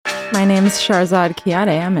My name is Sharzad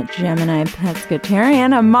Kiade. I'm a Gemini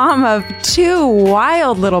pescatarian, a mom of two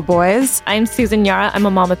wild little boys. I'm Susan Yara. I'm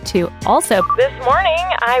a mom of two also. This morning,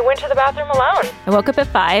 I went to the bathroom alone. I woke up at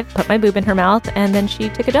 5, put my boob in her mouth, and then she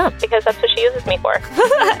took a dump. Because that's what she uses me for.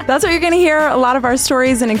 That's what you're going to hear. A lot of our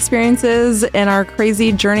stories and experiences and our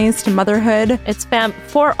crazy journeys to motherhood. It's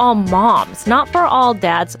for all moms, not for all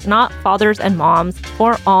dads, not fathers and moms,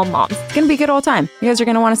 for all moms. It's going to be a good old time. You guys are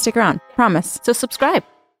going to want to stick around. Promise. So subscribe.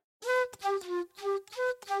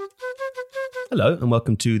 Hello and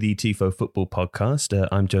welcome to the TIFO Football Podcast.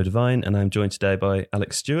 I'm Joe Devine and I'm joined today by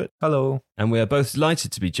Alex Stewart. Hello. And we are both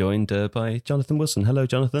delighted to be joined by Jonathan Wilson. Hello,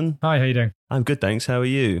 Jonathan. Hi, how you doing? I'm good, thanks. How are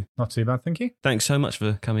you? Not too bad, thank you. Thanks so much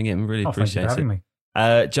for coming in. Really appreciate thank you for it.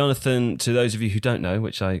 having me. Jonathan, to those of you who don't know,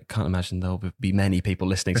 which I can't imagine there'll be many people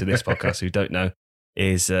listening to this podcast who don't know,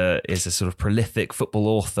 is a sort of prolific football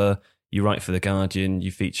author. You write for The Guardian.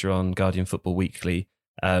 You feature on Guardian Football Weekly.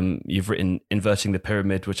 You've written Inverting the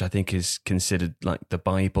Pyramid, which I think is considered like the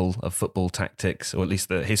Bible of football tactics, or at least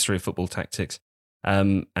the history of football tactics.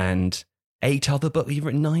 And 8 other books. You've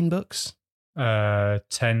written 9 books?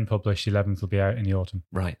 10 published, 11th will be out in the autumn.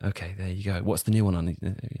 Right, okay, there you go. What's the new one on?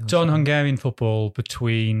 It's on Hungarian football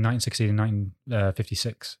between 1960 and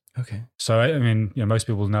 1956. Okay. So, I mean, most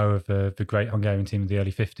people know of the great Hungarian team of the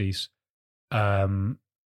early 50s.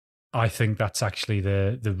 I think that's actually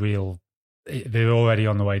the real... They're already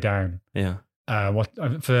on the way down. Yeah.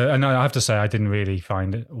 And I have to say, I didn't really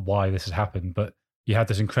find why this has happened, but you had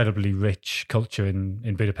this incredibly rich culture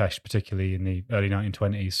in Budapest, particularly in the early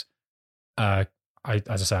 1920s. As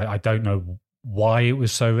I say, I don't know why it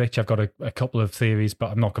was so rich. I've got a couple of theories, but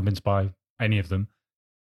I'm not convinced by any of them.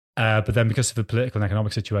 But then because of the political and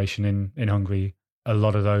economic situation in Hungary, a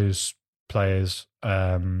lot of those players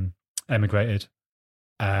emigrated.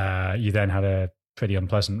 You then had a pretty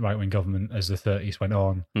unpleasant right-wing government as the 30s went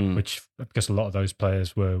on, which, because a lot of those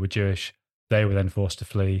players were Jewish, they were then forced to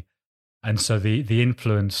flee. And so the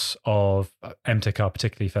influence of MTK,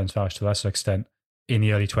 particularly Ferencváros to a lesser extent, in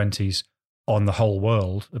the early 20s on the whole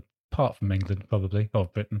world, apart from England probably, or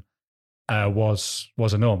Britain, was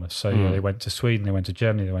enormous. So they went to Sweden, they went to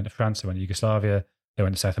Germany, they went to France, they went to Yugoslavia, they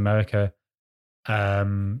went to South America. I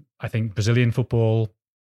think Brazilian football,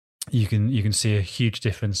 you can see a huge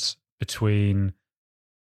difference between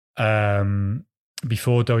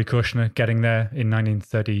before Dori Kushner getting there in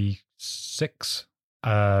 1936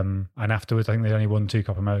 and afterwards. I think they only won 2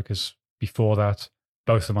 Copa Americas before that,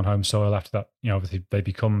 both of them on home soil. After that, obviously they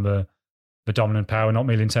become the dominant power, not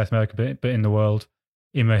merely in South America, but in the world.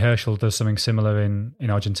 Imre Herschel does something similar in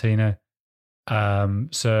Argentina.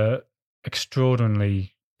 So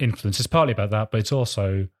extraordinarily influence. It's partly about that, but it's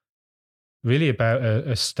also really about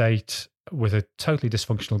a state with a totally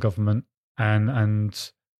dysfunctional government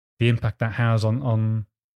and the impact that has on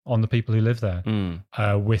the people who live there,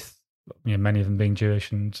 with many of them being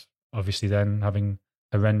Jewish and obviously then having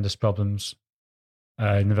horrendous problems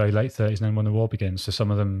in the very late 30s and then when the war begins. So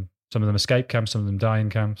some of them escape camps, some of them die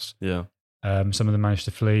in camps. Yeah. Some of them manage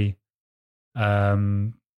to flee.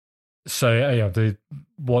 What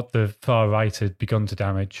the far right had begun to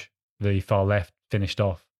damage, the far left finished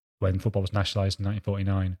off when football was nationalised in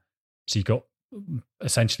 1949. So you got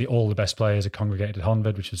essentially all the best players are congregated at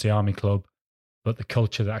Honved, which was the army club, but the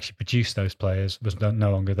culture that actually produced those players was no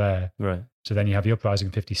longer there. Right. So then you have the uprising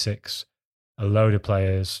in 56, a load of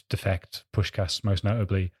players defect, Puskás most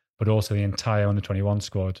notably, but also the entire under-21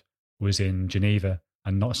 squad was in Geneva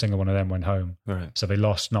and not a single one of them went home. Right. So they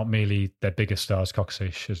lost not merely their biggest stars,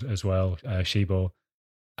 Koksic as well, Szybor,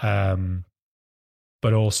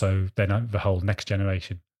 but also then the whole next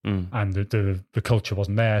generation. And the culture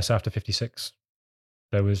wasn't there. So after 56,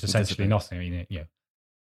 there was essentially nothing. I mean,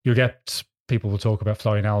 you'll get people will talk about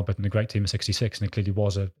Florian Albert and the great team of 66, and it clearly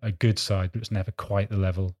was a good side, but it was never quite the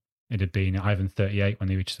level it had been either in 38 when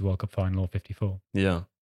they reached the World Cup final or 54. Yeah.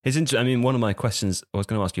 One of my questions I was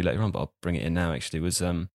going to ask you later on, but I'll bring it in now actually, was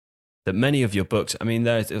that many of your books,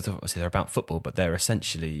 they're about football, but they're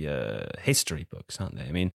essentially history books, aren't they?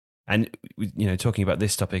 I mean, and talking about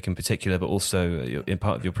this topic in particular, but also in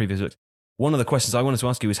part of your previous books, one of the questions I wanted to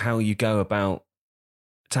ask you is how you go about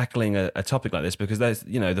tackling a topic like this, because there's,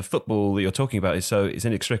 the football that you're talking about is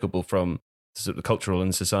inextricable from sort of the cultural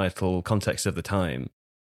and societal context of the time.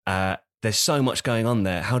 There's so much going on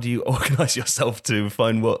there. How do you organise yourself to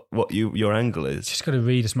find what your angle is? Just got to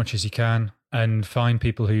read as much as you can and find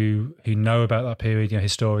people who know about that period,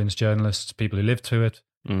 historians, journalists, people who lived through it.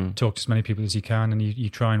 Talk to as many people as you can, and you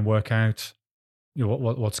try and work out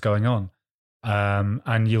what's going on.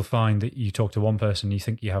 And you'll find that you talk to one person, you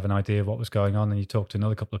think you have an idea of what was going on, and you talk to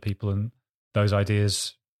another couple of people, and those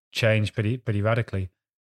ideas change pretty radically.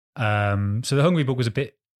 So the Hungary book was a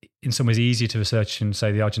bit, in some ways, easier to research than,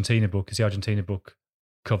 say, the Argentina book, because the Argentina book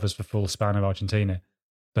covers the full span of Argentina.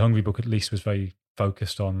 The Hungary book, at least, was very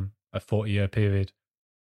focused on a 40-year period.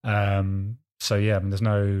 So yeah, I mean, there's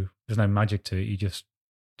no magic to it. You just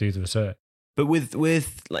do the research. But with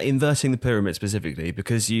like inverting the pyramid specifically,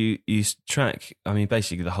 because you track, I mean,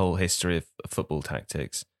 basically the whole history of football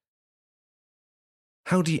tactics.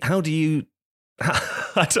 How do you?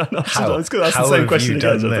 I don't know. I was going to ask the same question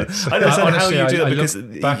again. I don't know how you do it, because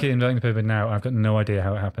back at inverting the pyramid now, I've got no idea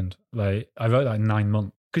how it happened. Like, I wrote that in 9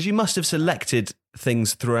 months. Because you must have selected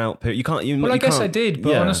things throughout. You can't. Well, I guess I did,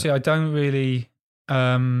 but honestly, I don't really.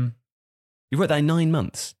 You wrote that in 9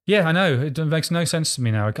 months. Yeah, I know. It makes no sense to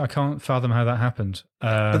me now. I can't fathom how that happened.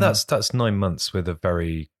 But that's 9 months with a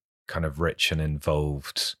very kind of rich and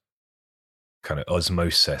involved kind of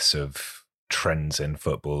osmosis of trends in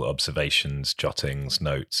football, observations, jottings,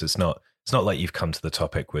 notes. It's not like you've come to the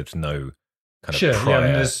topic with no kind of prior I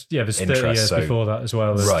mean, there's 30 years before that as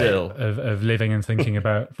well. Right. Still of living and thinking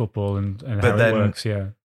about football and how it works. Yeah.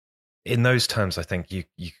 In those terms, I think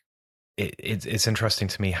it's interesting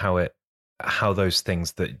to me how those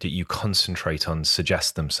things that you concentrate on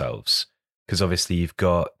suggest themselves, because obviously you've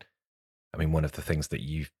got, I mean, one of the things that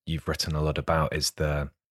you've written a lot about is the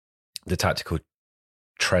tactical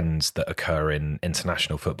trends that occur in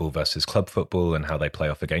international football versus club football and how they play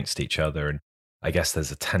off against each other. And I guess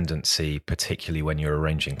there's a tendency, particularly when you're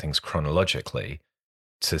arranging things chronologically,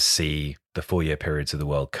 to see the 4-year periods of the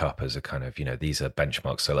World Cup as a kind of, these are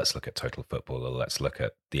benchmarks. So let's look at total football, or let's look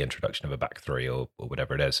at the introduction of a back three, or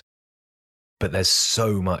whatever it is. But there's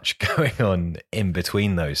so much going on in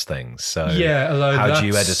between those things. So how do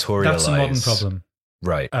you editorialize? That's a modern problem.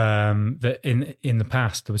 Right. That in the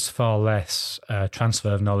past, there was far less transfer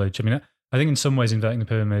of knowledge. I mean, I think in some ways inverting the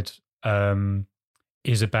pyramid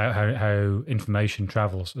is about how information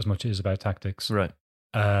travels as much as it is about tactics. Right.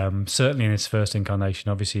 Certainly in its first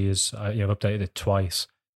incarnation, obviously, I've updated it twice,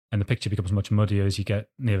 and the picture becomes much muddier as you get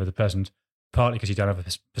nearer the present. Partly because you don't have a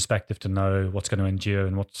perspective to know what's going to endure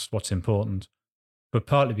and what's important, but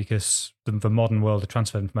partly because the modern world of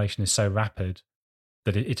transfer information is so rapid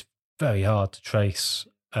that it's very hard to trace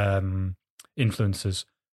influences.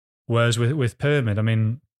 Whereas with Pyramid, I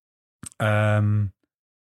mean,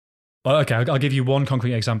 okay, I'll give you one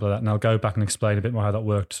concrete example of that, and I'll go back and explain a bit more how that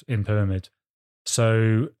worked in Pyramid.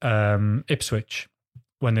 So Ipswich,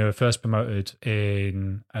 when they were first promoted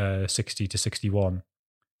in 60 to 61,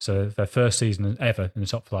 so their first season ever in the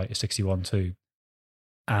top flight is 61-2.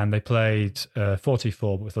 And they played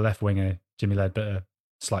 4-2-4, but with the left winger, Jimmy Ledbetter,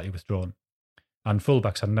 slightly withdrawn. And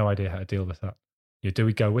fullbacks had no idea how to deal with that. Do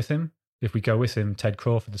we go with him? If we go with him, Ted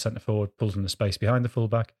Crawford, the centre forward, pulls in the space behind the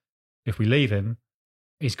fullback. If we leave him,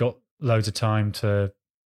 he's got loads of time to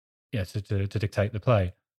dictate the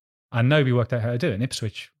play. And nobody worked out how to do it. And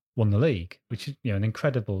Ipswich won the league, which is an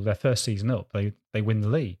incredible, their first season up, they win the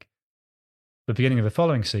league. The beginning of the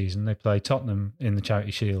following season, they play Tottenham in the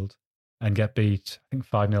Charity Shield and get beat, I think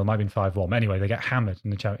 5-0, might have been 5-1. But anyway, they get hammered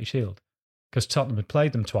in the Charity Shield because Tottenham had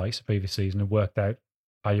played them twice the previous season and worked out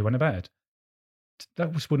how you went about it.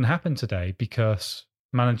 That just wouldn't happen today because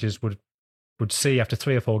managers would see after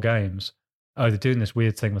 3 or 4 games, oh, they're doing this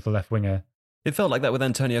weird thing with the left winger. It felt like that with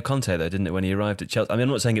Antonio Conte, though, didn't it, when he arrived at Chelsea? I mean, I'm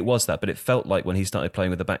not saying it was that, but it felt like when he started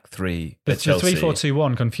playing with the back three at Chelsea. The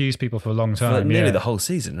 3-4-2-1 confused people for a long time. For nearly the whole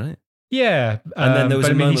season, right? Yeah. And then there was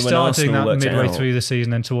a moment he when started Arsenal doing that worked midway out. through the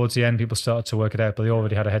season, and towards the end, people started to work it out, but they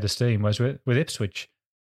already had a head of steam. Whereas with Ipswich,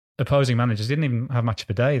 opposing managers didn't even have match of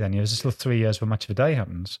a day then. It was still 3 years before match of a day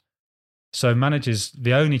happens. So managers,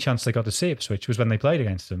 the only chance they got to see Ipswich was when they played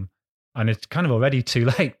against them. And it's kind of already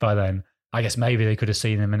too late by then. I guess maybe they could have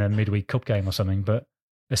seen them in a midweek cup game or something, but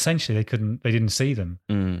essentially they didn't see them.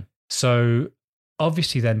 Mm. So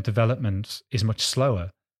obviously then development is much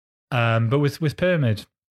slower. But with Pyramid,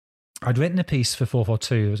 I'd written a piece for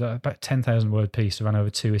 442. It was about 10,000 word piece that ran over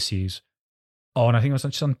 2 issues on, I think it was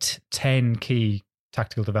just on 10 key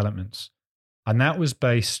tactical developments. And that was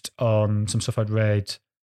based on some stuff I'd read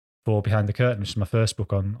for Behind the Curtain, which is my first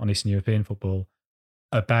book on Eastern European football,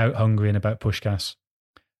 about Hungary and about Puskás,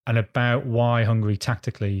 and about why Hungary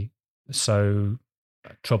tactically so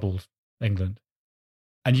troubled England.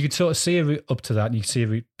 And you could sort of see a route up to that, and you could see a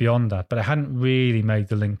route beyond that, but I hadn't really made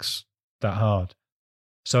the links that hard.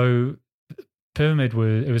 So Pyramid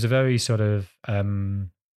was a very sort of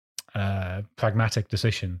pragmatic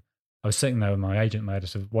decision. I was sitting there with my agent, and I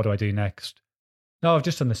said, what do I do next? No, I've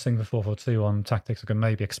just done this thing for 442 on tactics. I can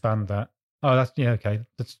maybe expand that. Oh, that's okay.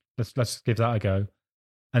 Let's give that a go.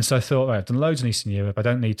 And so I thought, right, I've done loads in Eastern Europe. I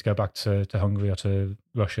don't need to go back to Hungary or to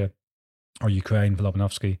Russia or Ukraine for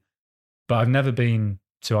Lobanovsky. But I've never been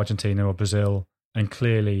to Argentina or Brazil, and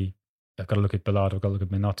clearly I've got to look at Bilardo, I've got to look at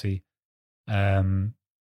Menotti. And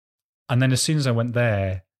then as soon as I went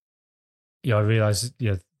there, I realized,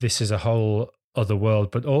 this is a whole other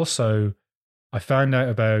world. But also, I found out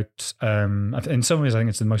about, in some ways, I think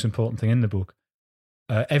it's the most important thing in the book.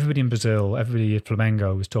 Everybody in Brazil, everybody at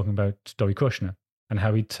Flamengo was talking about Dori Kushner and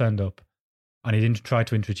how he turned up, and he didn't try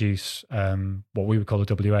to introduce what we would call a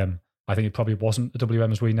WM. I think it probably wasn't a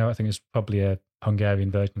WM as we know. I think it's probably a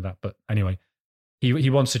Hungarian version of that. But anyway, he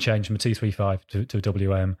wants to change from a 2-3-5 to a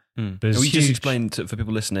WM. Will you just explain for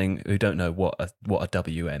people listening who don't know what a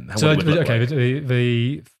WM? How So would it look okay,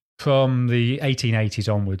 like? from the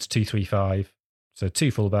 1880s onwards, 2-3-5. So 2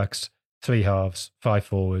 fullbacks, 3 halves, 5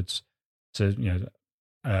 forwards. So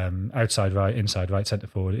outside right, inside right, centre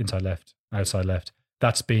forward, inside left, outside left.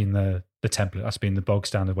 That's been the template. That's been the bog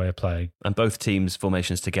standard way of playing. And both teams'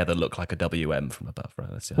 formations together look like a WM from above,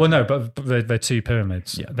 right? Well, no, but they're 2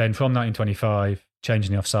 pyramids. Yeah. Then from 1925,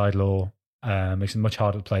 changing the offside law makes it much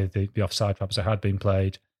harder to play the offside trap as it had been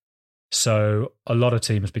played. So a lot of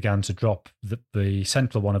teams began to drop the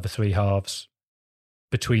central one of the 3 halves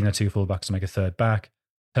between the 2 fullbacks to make a third back.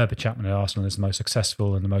 Herbert Chapman at Arsenal is the most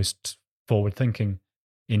successful and the most forward-thinking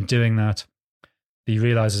in doing that. He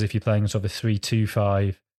realises if you're playing sort of a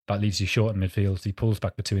 3-2-5, that leaves you short in midfield. He pulls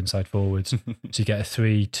back the 2 inside forwards. So you get a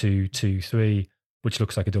 3-2-2-3, which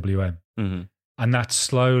looks like a WM. Mm-hmm. And that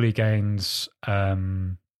slowly gains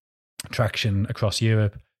traction across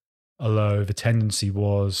Europe, although the tendency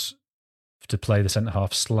was to play the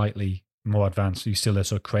centre-half slightly more advanced. You're still a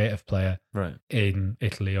sort of creative player Right. in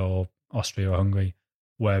Italy or Austria or Hungary,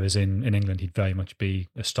 whereas in England he'd very much be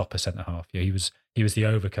a stopper centre-half. He was the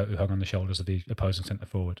overcoat who hung on the shoulders of the opposing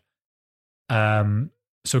centre-forward.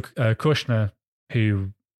 So Kushner,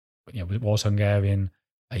 who was Hungarian,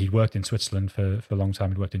 he worked in Switzerland for a long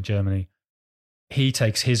time. He worked in Germany. He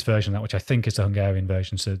takes his version of that, which I think is the Hungarian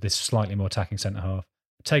version, so this slightly more attacking centre-half,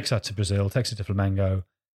 takes that to Brazil, takes it to Flamengo,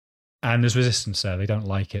 and there's resistance there. They don't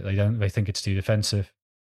like it. They think it's too defensive.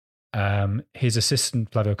 His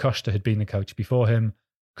assistant, Flavio Costa, had been the coach before him.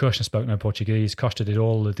 Kushner spoke no Portuguese. Costa did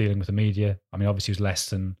all the dealing with the media. I mean, obviously it was less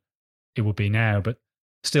than it would be now, but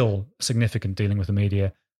still significant dealing with the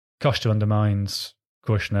media. Costa undermines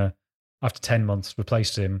Kushner. After 10 months,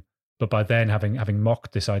 replaced him. But by then, having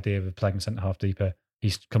mocked this idea of playing centre-half deeper,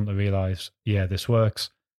 he's come to realise, this works.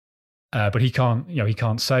 But he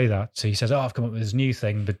can't say that. So he says, I've come up with this new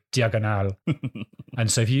thing, the diagonal.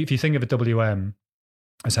 And so if you think of a WM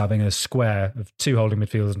as having a square of 2 holding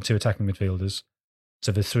midfielders and 2 attacking midfielders,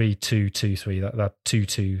 so the 3-2-2-3, that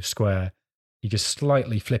 2-2 square, he just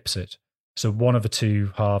slightly flips it. So one of the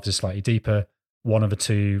 2 halves is slightly deeper, one of the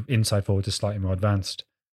 2 inside forwards is slightly more advanced.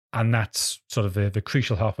 And that's sort of the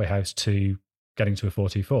crucial halfway house to getting to a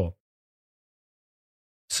 4-2-4.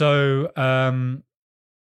 So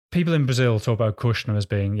people in Brazil talk about Kushner as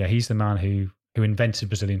being, he's the man who invented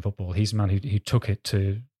Brazilian football. He's the man who took it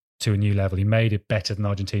to a new level. He made it better than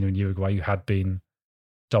Argentina and Uruguay, who had been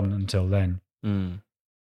dominant until then. Mm.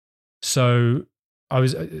 So I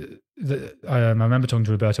remember talking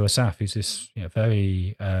to Roberto Asaf, who's this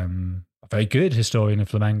very good historian of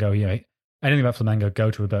Flamengo. Anything about Flamengo, go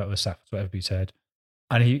to Roberto Asaf. That's what everybody said.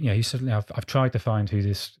 And he said, I've tried to find who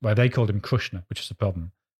this. Well, they called him Kushner, which is the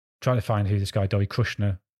problem. Trying to find who this guy Dori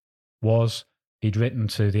Kushner was. He'd written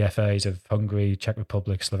to the FAs of Hungary, Czech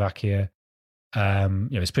Republic, Slovakia.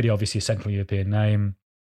 It's pretty obviously a Central European name.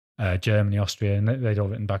 Germany, Austria, and they'd all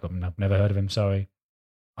written back up. No, never heard of him. Sorry.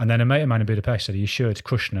 And then a mate of mine in Budapest said, "Are you sure it's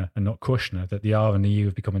Kushner and not Kushner? That the R and the U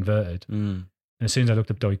have become inverted." Mm. And as soon as I looked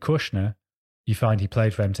up Dori Kushner, you find he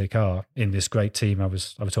played for MTK in this great team I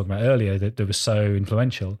was talking about earlier that was so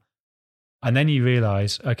influential. And then you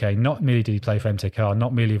realise, okay, not merely did he play for MTK,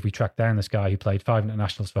 not merely have we tracked down this guy who played 5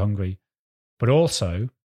 internationals for Hungary, but also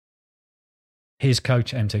his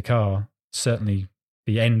coach at MTK, certainly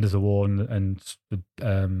the end of the war and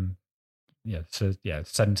the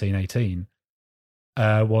 17, 18,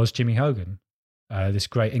 was Jimmy Hogan, this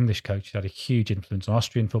great English coach who had a huge influence on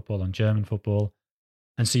Austrian football, on German football.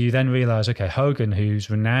 And so you then realise, okay, Hogan, who's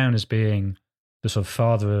renowned as being the sort of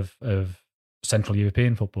father of Central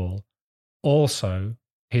European football, also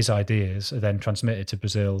his ideas are then transmitted to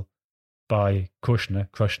Brazil by Kushner.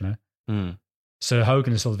 Mm. So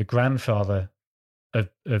Hogan is sort of the grandfather of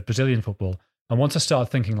Brazilian football. And once I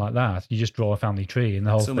started thinking like that, you just draw a family tree and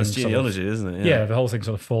the whole It's thing almost genealogy, isn't it? Yeah, the whole thing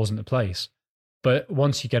sort of falls into place. But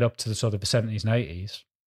once you get up to the sort of the 70s and 80s,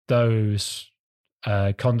 those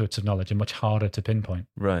conduits of knowledge are much harder to pinpoint.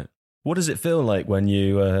 Right. What does it feel like when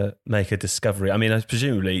you make a discovery? I mean,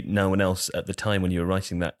 presumably no one else at the time when you were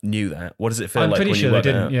writing that knew that. What does it feel I'm like pretty when sure you they worked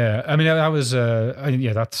it didn't. out? Yeah, I mean, I was.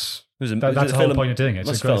 That's Does it the feel whole point of doing it.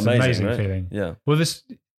 Must It's feel an amazing right? feeling. Yeah. Well,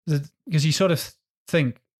 because you sort of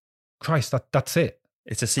think, Christ, that's it.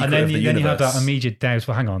 It's a secret And then, of the then universe. you have that immediate doubt.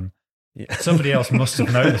 Well, hang on, Yeah. somebody else must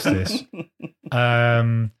have noticed this.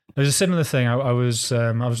 There's a similar thing. I was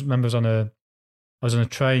on a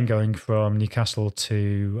train going from Newcastle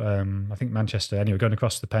to I think Manchester. Anyway, going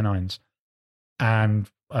across the Pennines, and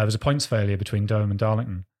there was a points failure between Durham and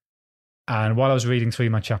Darlington. And while I was reading through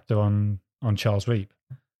my chapter on Charles Reap,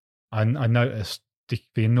 I noticed the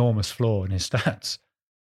enormous flaw in his stats.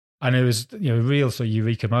 And it was, a real sort of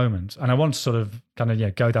eureka moment. And I want to sort of kind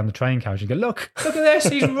of, go down the train carriage and go, look at this,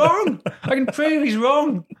 he's wrong. I can prove he's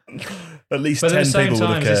wrong. At least But 10 at the same people would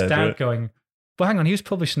time, have there's cared. this doubt right? going, well, hang on, he was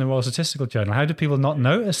published in the Royal Statistical Journal. How do people not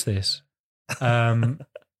notice this? And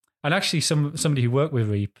actually, somebody who worked with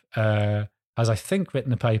Reap has, I think,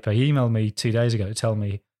 written a paper. He emailed me 2 days ago to tell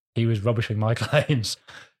me he was rubbishing my claims.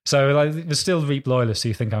 So there's still Reap loyalists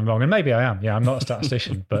who think I'm wrong. And maybe I am. Yeah, I'm not a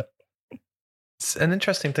statistician, but... It's an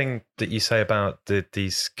interesting thing that you say about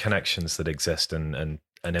these connections that exist and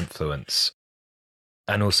influence,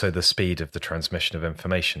 and also the speed of the transmission of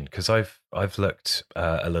information. Because I've looked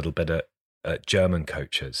a little bit at German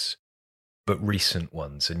coaches, but recent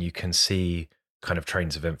ones, and you can see kind of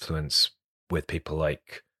trains of influence with people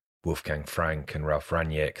like Wolfgang Frank and Ralf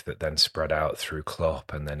Rangnick that then spread out through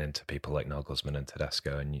Klopp and then into people like Nagelsmann and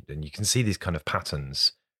Tedesco, and you can see these kind of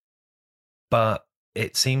patterns, but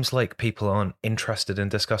it seems like people aren't interested in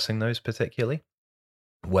discussing those particularly,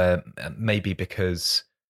 where maybe because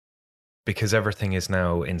everything is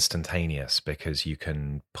now instantaneous, because you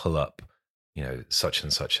can pull up, such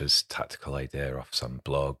and such as tactical idea off some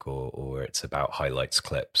blog, or it's about highlights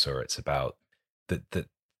clips, or it's about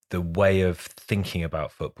the way of thinking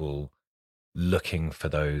about football, looking for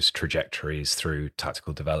those trajectories through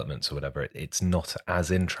tactical developments or whatever. It's not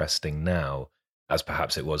as interesting now as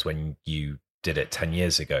perhaps it was when you did it 10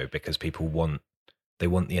 years ago, because people want the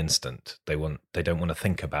instant. They don't want to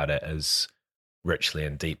think about it as richly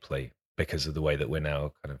and deeply because of the way that we're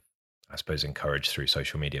now kind of, I suppose, encouraged through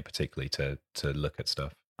social media, particularly to look at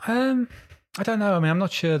stuff. I don't know. I mean, I'm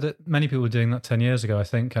not sure that many people were doing that 10 years ago. I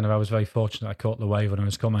think kind of I was very fortunate. I caught the wave when it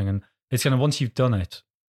was coming, and it's kind of, once you've done it,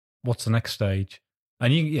 what's the next stage?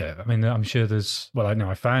 And I mean, I'm sure there's, well, I know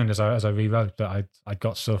I found as I rewrote that I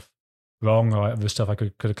got stuff wrong, or the stuff I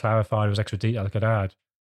could have clarified, there was extra detail I could add.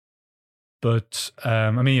 But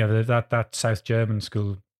I mean, that South German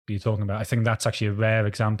school you're talking about, I think that's actually a rare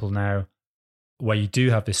example now where you do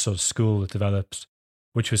have this sort of school that develops,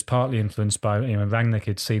 which was partly influenced by, Rangnick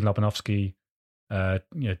had seen Lobanovsky,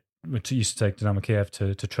 used to take Dynamo Kiev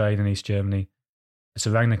to train in East Germany.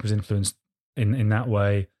 So Rangnick was influenced in that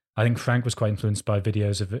way. I think Frank was quite influenced by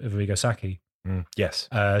videos of Arrigo Sacchi. Yes.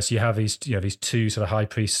 So you have these two sort of high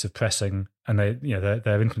priests of pressing, and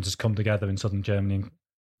their influences come together in southern Germany,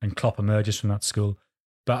 and Klopp emerges from that school.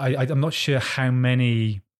 But I'm not sure how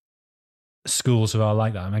many schools there are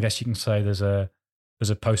like that. I mean, I guess you can say there's a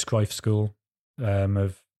post-Cruyff school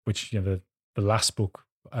of which the last book,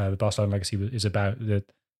 the Barcelona Legacy, is about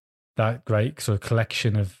that great sort of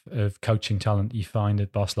collection of coaching talent you find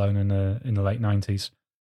at Barcelona in the late 90s.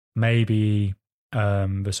 Maybe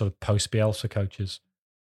the sort of post-Bielsa coaches.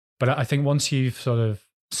 But I think once you've sort of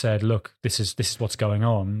said, look, this is what's going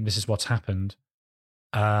on, this is what's happened,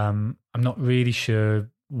 I'm not really sure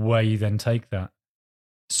where you then take that.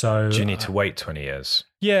 So do you need to wait 20 years?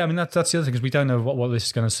 Yeah, I mean, that's the other thing, because we don't know what this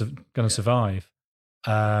is going to survive.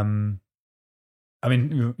 I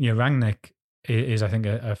mean, Rangnick is, I think,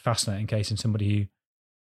 a fascinating case in somebody who,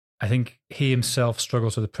 I think he himself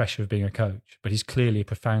struggles with the pressure of being a coach, but he's clearly a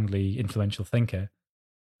profoundly influential thinker.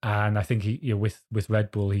 And I think he, with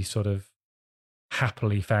Red Bull, he sort of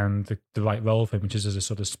happily found the right role for him, which is as a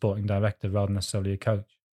sort of sporting director rather than necessarily a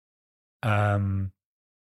coach. But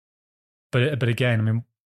again, I mean,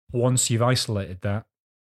 once you've isolated that,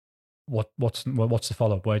 what's the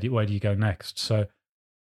follow up? Where do you go next? So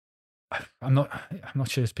I'm not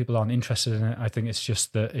sure if people aren't interested in it. I think it's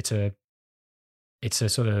just that it's a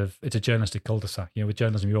journalistic cul-de-sac. With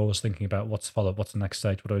journalism, you're always thinking about what's the follow up, what's the next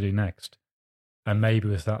stage, what do I do next? And maybe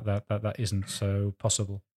with that isn't so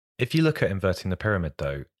possible. If you look at Inverting the Pyramid,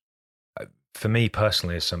 though, for me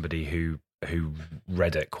personally, as somebody who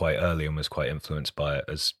read it quite early and was quite influenced by it,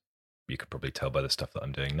 as you could probably tell by the stuff that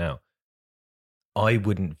I'm doing now, I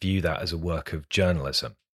wouldn't view that as a work of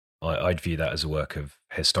journalism. I'd view that as a work of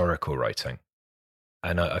historical writing.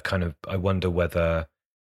 And I wonder whether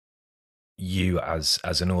you, as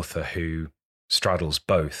an author who straddles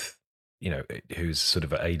both who's sort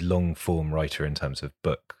of a long form writer in terms of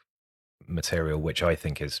book material, which I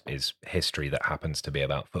think is history that happens to be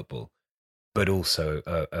about football, but also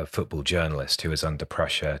a football journalist who is under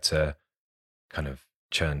pressure to kind of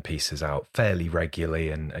churn pieces out fairly regularly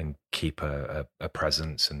and keep a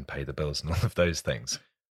presence and pay the bills and all of those things.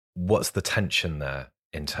 What's the tension there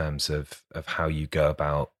in terms of how you go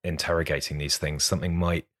about interrogating these things? Something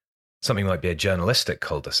might be a journalistic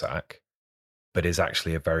cul-de-sac, but is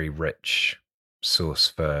actually a very rich source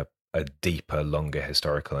for a deeper, longer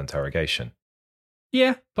historical interrogation.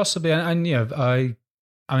 Yeah, possibly. And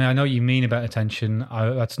I know what you mean about attention.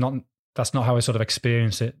 That's not how I sort of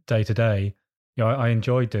experience it day to day. I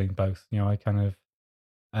enjoy doing both. I kind of.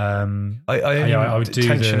 I would do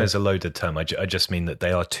tension is a loaded term. I just mean that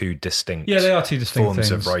they are two distinct. Yeah, they are two distinct forms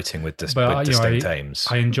things, of writing with distinct aims.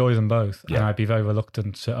 I enjoy them both, and I'd be very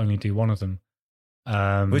reluctant to only do one of them.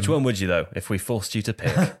 Which one would you, though, if we forced you to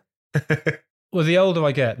pick? Well, the older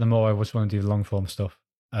I get, the more I just want to do the long form stuff.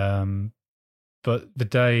 But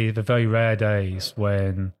the very rare days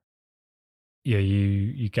when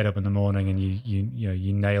you get up in the morning and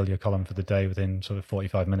you nail your column for the day within sort of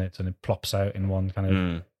 45 minutes and it plops out in one kind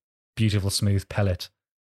of beautiful smooth pellet.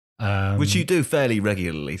 Which you do fairly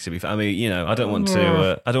regularly, to be fair. I mean, I don't want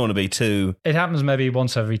to be too. It happens maybe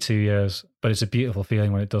once every 2 years, but it's a beautiful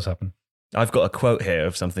feeling when it does happen. I've got a quote here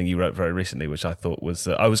of something you wrote very recently, which I thought was.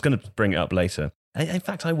 I was going to bring it up later. In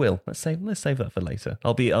fact, I will. Let's save that for later.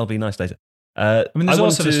 I'll be nice later. There's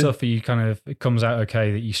also the stuff that you kind of it comes out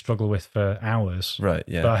okay that you struggle with for hours, right?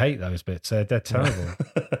 Yeah, but I hate those bits. They're terrible.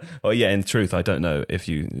 Well, yeah. In truth, I don't know if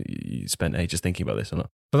you spent ages thinking about this or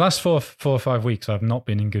not. For the last 4 or 5 weeks, I've not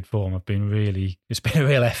been in good form. It's been a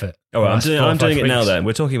real effort. All right, I'm doing it now. Then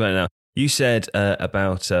we're talking about it now. You said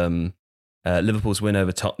about Liverpool's win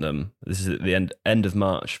over Tottenham. This is at the end of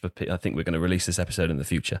March. I think we're going to release this episode in the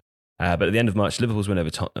future. But at the end of March, Liverpool's win over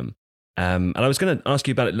Tottenham. And I was going to ask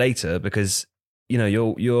you about it later because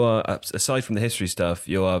you're aside from the history stuff,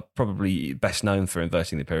 you're probably best known for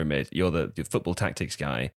inverting the pyramid. You're the football tactics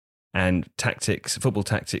guy, and football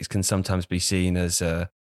tactics can sometimes be seen as,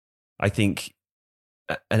 I think,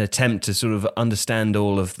 an attempt to sort of understand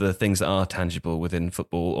all of the things that are tangible within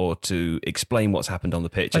football, or to explain what's happened on the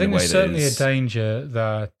pitch. I think in a way there's certainly a danger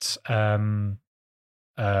that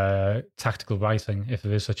tactical writing, if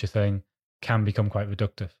there is such a thing, can become quite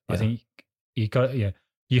reductive. Yeah. I think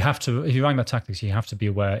you have to, if you're writing about tactics, you have to be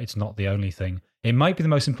aware it's not the only thing. It might be the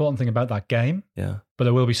most important thing about that game, but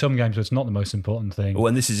there will be some games where it's not the most important thing. Well,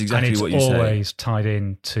 and this is exactly what you say. And it's always tied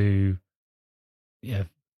into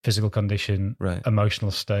physical condition, right, emotional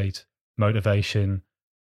state, motivation,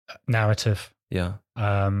 narrative. Yeah.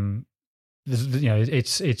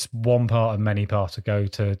 It's one part of many parts to go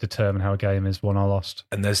to determine how a game is won or lost.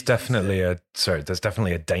 And there's definitely a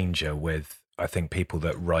danger with, I think, people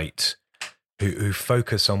that write who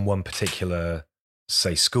focus on one particular,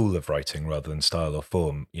 say, school of writing rather than style or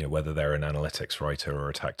form. Whether they're an analytics writer or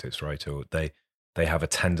a tactics writer, they have a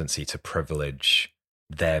tendency to privilege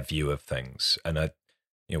their view of things. And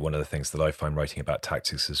one of the things that I find writing about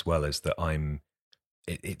tactics as well is that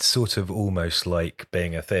it's sort of almost like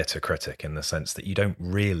being a theatre critic, in the sense that you don't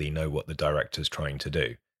really know what the director's trying to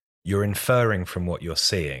do. You're inferring from what you're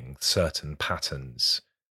seeing certain patterns,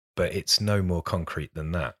 but it's no more concrete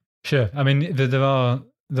than that. Sure. I mean, there are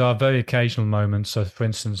very occasional moments. So, for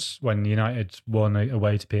instance, when United won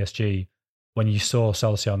away to PSG, when you saw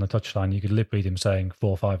Solskjaer on the touchline, you could lip read him saying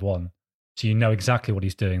 4-5-1. So you know exactly what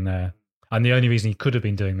he's doing there. And the only reason he could have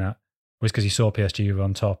been doing that was because he saw PSG were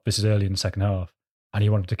on top. This is early in the second half. And he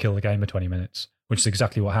wanted to kill the game for 20 minutes, which is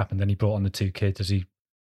exactly what happened. Then he brought on the 2 kids as he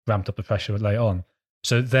ramped up the pressure later on.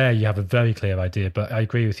 So there you have a very clear idea. But I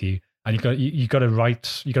agree with you. And you got to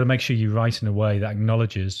write. You got to make sure you write in a way that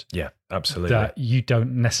acknowledges, absolutely, that you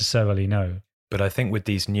don't necessarily know. But I think with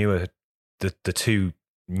these the 2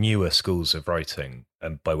 newer schools of writing,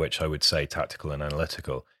 and by which I would say tactical and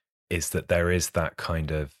analytical, is that there is that kind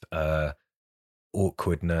of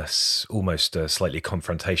awkwardness, almost a slightly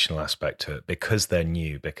confrontational aspect to it, because they're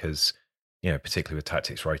new. Because particularly with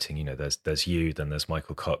tactics writing, there's you, then there's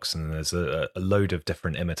Michael Cox, and there's a load of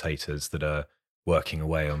different imitators that are working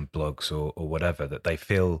away on blogs or whatever, that they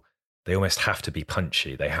feel they almost have to be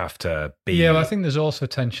punchy. They have to be. Yeah, well, I think there's also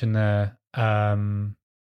tension there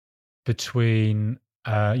between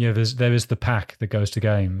there is the pack that goes to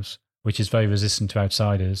games, which is very resistant to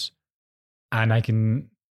outsiders, and I can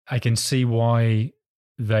see why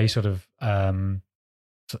they sort of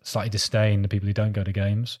slightly disdain the people who don't go to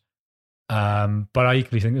games. But I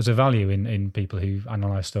equally think there's a value in people who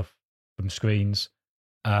analyze stuff from screens.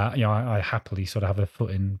 I happily sort of have a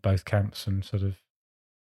foot in both camps and sort of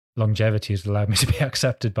longevity has allowed me to be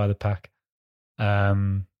accepted by the pack.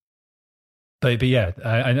 But yeah,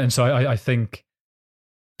 and so I think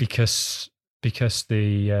because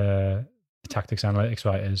the tactics analytics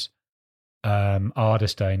writers are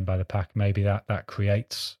disdained by the pack, maybe that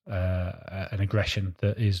creates an aggression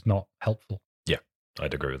that is not helpful. Yeah,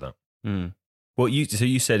 I'd agree with that. Mm. Well,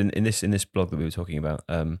 you said in this blog that we were talking about,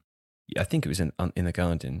 I think it was in the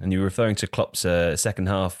Guardian, and you were referring to Klopp's second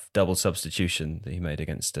half double substitution that he made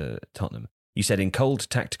against Tottenham. You said in cold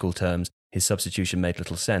tactical terms, his substitution made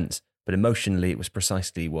little sense, but emotionally it was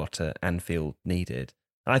precisely what Anfield needed.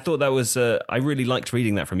 And I thought that was, I really liked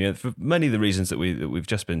reading that from you for many of the reasons that we've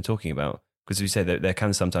just been talking about. Because as you say, there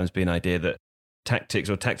can sometimes be an idea that tactics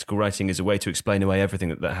or tactical writing is a way to explain away everything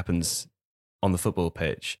that happens on the football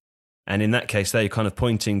pitch. And in that case, they're kind of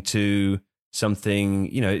pointing to something,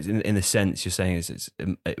 in the sense you're saying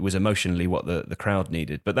it was emotionally what the crowd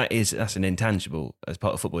needed. But that's an intangible as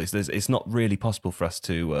part of football. It's not really possible for us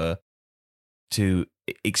to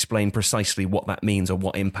explain precisely what that means or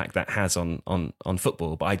what impact that has on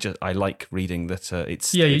football. But I like reading that it's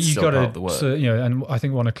still part of the work. So, and I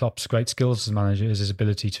think one of Klopp's great skills as a manager is his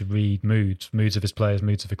ability to read moods of his players,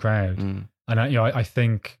 moods of the crowd. Mm. And I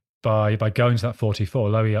think by going to that 44,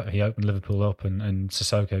 although he opened Liverpool up and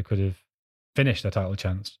Sissoko could have finished their title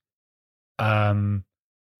chance,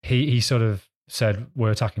 he sort of said,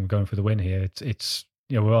 "We're attacking, we're going for the win here. It's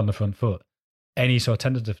we're on the front foot." Any sort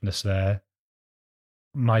of tentativeness there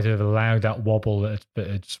might have allowed that wobble that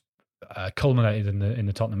had culminated in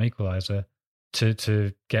the Tottenham equaliser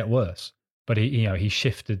to get worse. But he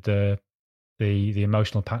shifted the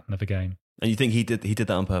emotional pattern of the game. And you think he did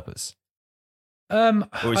that on purpose?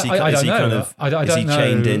 Or is he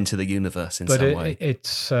chained into the universe in some way?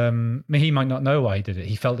 He might not know why he did it.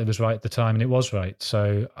 He felt it was right at the time, and it was right.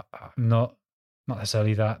 So I'm not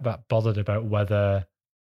necessarily that bothered about whether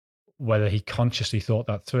he consciously thought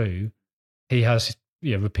that through. He has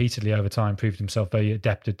repeatedly over time proved himself very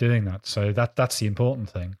adept at doing that. So that's the important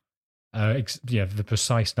thing. The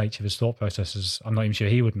precise nature of his thought processes, I'm not even sure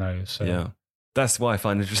he would know. So yeah, that's why I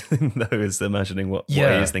find interesting though, is imagining what he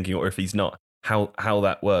is thinking, or if he's not, how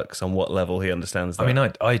that works, on what level he understands that. I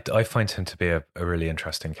mean, I find him to be a really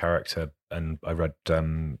interesting character, and I read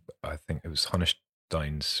I think it was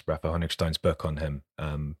Rafa Honigstein's book on him,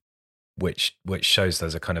 which shows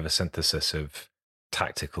there's a kind of a synthesis of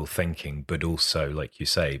tactical thinking, but also, like you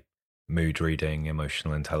say, mood reading,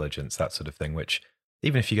 emotional intelligence, that sort of thing, which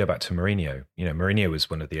even if you go back to Mourinho, Mourinho was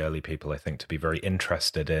one of the early people, I think, to be very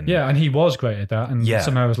interested in. Yeah, and he was great at that, and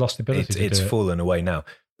somehow has lost the ability to do it. It's fallen away now.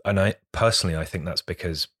 And I think that's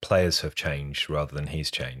because players have changed rather than he's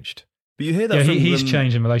changed. But you hear that from he's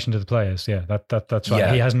changed in relation to the players. Yeah, that's right.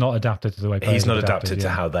 Yeah. He has not adapted to the way players he's not adapted to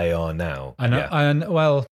how they are now. And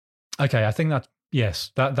well, okay, I think that,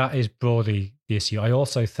 yes, that is broadly the issue. I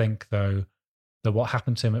also think, though, that what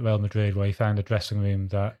happened to him at Real Madrid, where he found a dressing room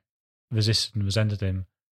that resisted and resented him,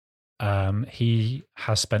 he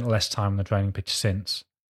has spent less time on the training pitch since.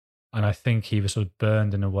 And I think he was sort of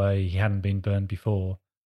burned in a way he hadn't been burned before.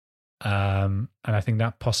 And I think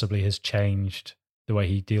that possibly has changed the way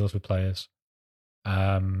he deals with players.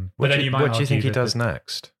 What do you think he does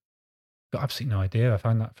next? Got absolutely no idea. I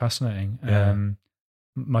find that fascinating. Yeah.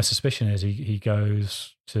 My suspicion is he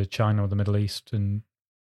goes to China or the Middle East and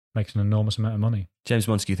makes an enormous amount of money. James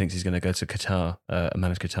Montague thinks he's going to go to Qatar,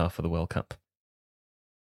 manage Qatar for the World Cup.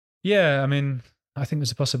 Yeah, I mean, I think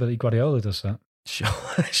there's a possibility Guardiola does that. Sure.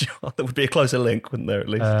 That would be a closer link, wouldn't there, at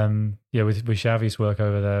least? With Xavi's work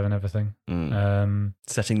over there and everything.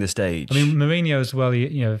 Setting the stage. I mean, Mourinho as well,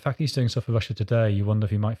 the fact he's doing stuff for Russia today, you wonder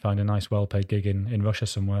if he might find a nice, well-paid gig in Russia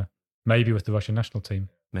somewhere. Maybe with the Russian national team.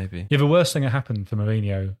 Maybe. Yeah, the worst thing that happened for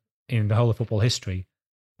Mourinho in the whole of football history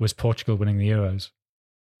was Portugal winning the Euros,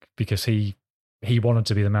 because he wanted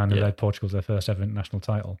to be the man who led Portugal to their first ever national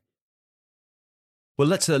title. Well,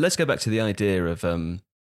 let's go back to the idea of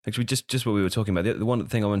actually just what we were talking about. The one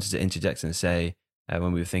thing I wanted to interject and say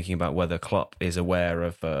when we were thinking about whether Klopp is aware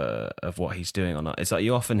of what he's doing or not, it's like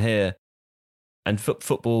you often hear, and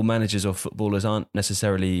football managers or footballers aren't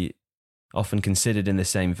necessarily often considered in the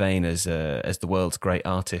same vein as the world's great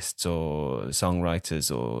artists or songwriters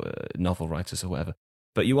or novel writers or whatever.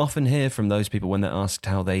 But you often hear from those people when they're asked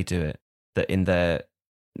how they do it, that in their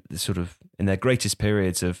greatest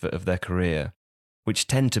periods of their career, which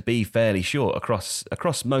tend to be fairly short across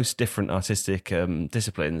most different artistic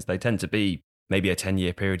disciplines, they tend to be maybe a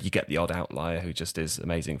 10-year period. You get the odd outlier who just is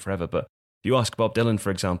amazing forever. But if you ask Bob Dylan, for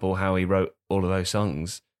example, how he wrote all of those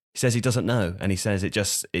songs, he says he doesn't know, and he says it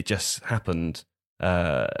just happened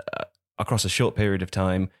across a short period of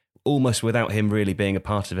time almost without him really being a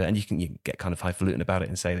part of it. And you can get kind of highfalutin about it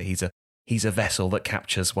and say that he's a vessel that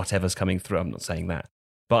captures whatever's coming through. I'm not saying that.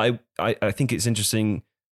 But I think it's interesting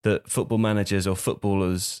that football managers or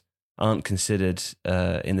footballers aren't considered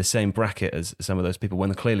in the same bracket as some of those people,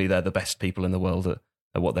 when clearly they're the best people in the world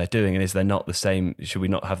at what they're doing. And is there not the same, should we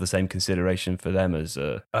not have the same consideration for them as...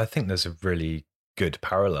 I think there's a really good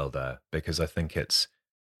parallel there, because I think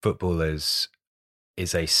football is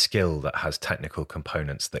a skill that has technical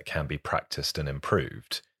components that can be practiced and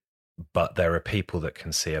improved. But there are people that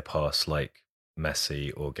can see a pass like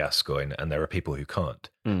Messi or Gascoigne, and there are people who can't.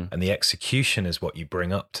 And the execution is what you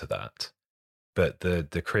bring up to that. But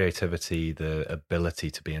the creativity, the ability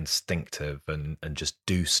to be instinctive and just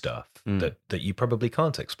do stuff that you probably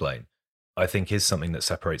can't explain, I think is something that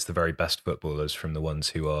separates the very best footballers from the ones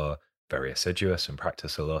who are very assiduous and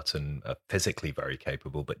practice a lot and are physically very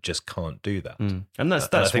capable, but just can't do that. And that's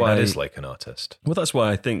I think why that is like an artist. Well, that's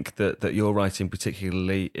why I think that your writing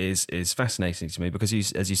particularly is fascinating to me, because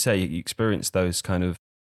as you say, you experience those kind of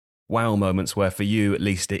wow moments where, for you at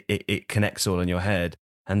least, it connects all in your head,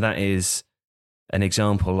 and that is an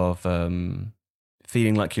example of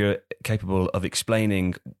feeling like you're capable of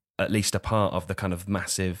explaining at least a part of the kind of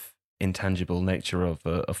massive, intangible nature of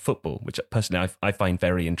football, which personally I find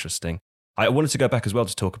very interesting. I wanted to go back as well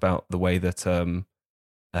to talk about the way that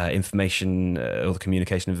information or the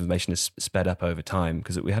communication of information is sped up over time,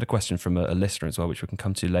 because we had a question from a listener as well, which we can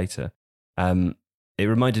come to later. It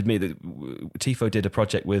reminded me that Tifo did a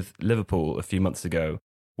project with Liverpool a few months ago,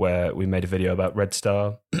 where we made a video about Red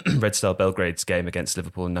Star Belgrade's game against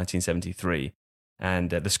Liverpool in 1973. And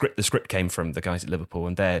the script came from the guys at Liverpool,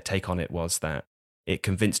 and their take on it was that it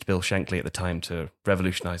convinced Bill Shankly at the time to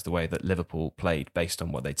revolutionise the way that Liverpool played based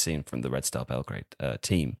on what they'd seen from the Red Star Belgrade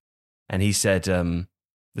team. And he said, the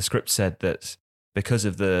script said that because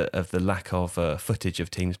of the lack of footage of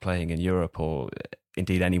teams playing in Europe or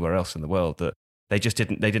indeed anywhere else in the world, that they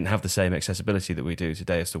didn't have the same accessibility that we do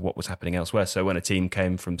today as to what was happening elsewhere. So when a team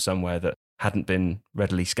came from somewhere that hadn't been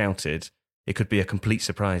readily scouted, it could be a complete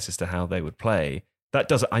surprise as to how they would play.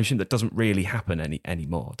 I assume that doesn't really happen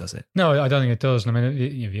anymore, does it? No, I don't think it does. I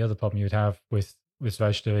mean, the other problem you would have with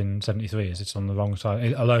Svejta in 73 is it's on the wrong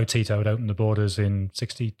side. Although Tito had opened the borders in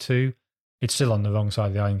 62, it's still on the wrong side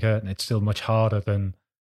of the Iron Curtain. It's still much harder than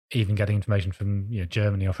even getting information from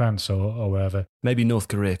Germany or France or wherever. Maybe North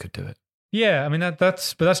Korea could do it. Yeah, I mean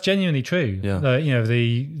that's genuinely true. Yeah.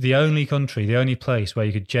 The only country, the only place where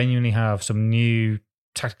you could genuinely have some new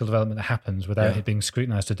tactical development that happens without it being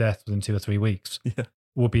scrutinized to death within 2 or 3 weeks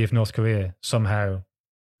would be if North Korea somehow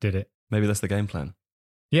did it. Maybe that's the game plan.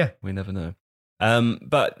 Yeah, we never know.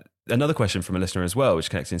 But another question from a listener as well, which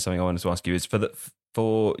connects in something I wanted to ask you, is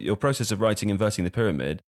for your process of writing Inverting the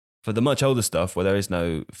Pyramid, for the much older stuff where there is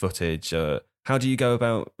no footage. How do you go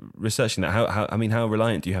about researching that? How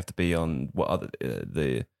reliant do you have to be on what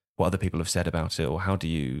other people have said about it, or how do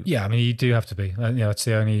you? Yeah, I mean, you do have to be. It's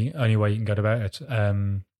the only way you can go about it.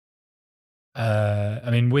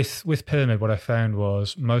 I mean, with Pyramid, what I found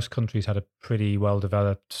was most countries had a pretty well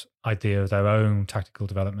developed idea of their own tactical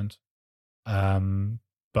development,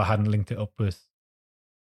 but hadn't linked it up with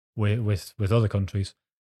other countries.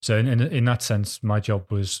 So in that sense, my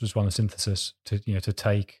job was one of synthesis to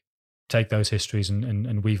take those histories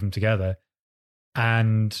and weave them together.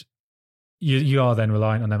 And you are then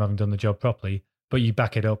reliant on them having done the job properly, but you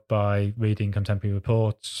back it up by reading contemporary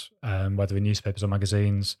reports, whether in newspapers or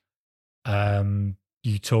magazines.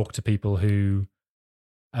 You talk to people who,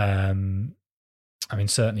 I mean,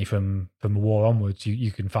 certainly from the war onwards,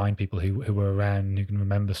 you can find people who were around and who can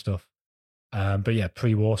remember stuff. But yeah,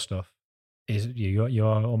 pre-war stuff is you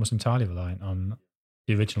are almost entirely reliant on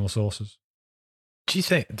the original sources. Do you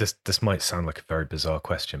think this might sound like a very bizarre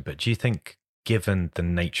question, but do you think, given the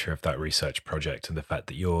nature of that research project and the fact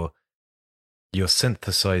that you're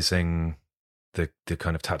synthesizing the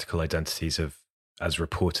kind of tactical identities as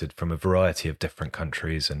reported from a variety of different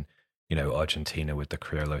countries, and Argentina with the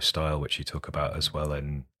Criollo style, which you talk about as well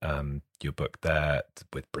in your book there,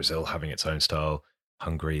 with Brazil having its own style,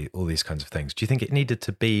 Hungary, all these kinds of things. Do you think it needed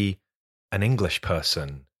to be an English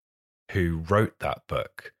person who wrote that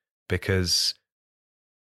book? Because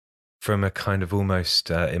from a kind of almost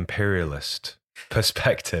imperialist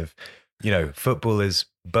perspective, football is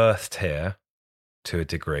birthed here to a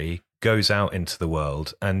degree, goes out into the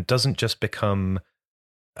world, and doesn't just become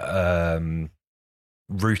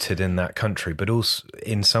rooted in that country, but also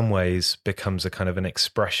in some ways becomes a kind of an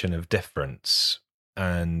expression of difference.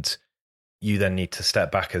 And you then need to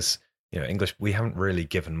step back as, English, we haven't really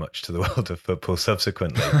given much to the world of football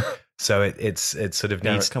subsequently. So it's sort of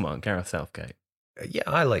needs... Come on, Gareth Southgate. Yeah,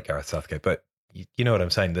 I like Gareth Southgate, but you know what I'm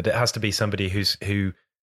saying? That it has to be somebody who's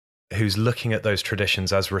looking at those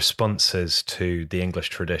traditions as responses to the English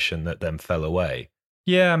tradition that then fell away.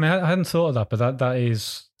 Yeah, I mean, I hadn't thought of that, but that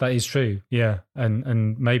is true. Yeah,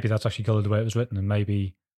 and maybe that's actually coloured the way it was written, and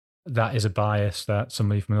maybe that is a bias that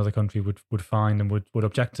somebody from another country would find and would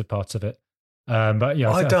object to parts of it. But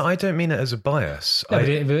yeah, I don't mean it as a bias.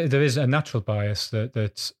 Yeah, there is a natural bias that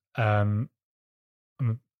this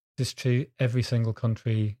is true. Every single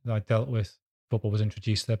country that I dealt with, football was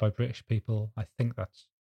introduced there by British people. I think that's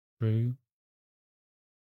true.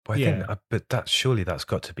 Well, I think, but that's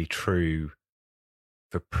got to be true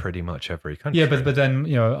for pretty much every country. Yeah, but then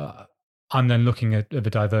I'm then looking at the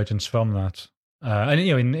divergence from that, and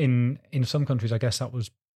in some countries, I guess that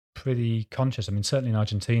was pretty conscious. I mean, certainly in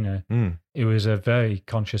Argentina, it was a very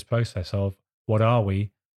conscious process of what are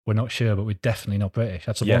we? We're not sure, but we're definitely not British.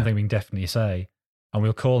 That's the one thing we can definitely say, and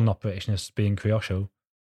we'll call not Britishness being criollo.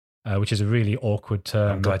 Which is a really awkward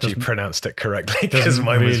term. I'm glad you pronounced it correctly because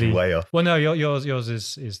mine was way off. Well, no, yours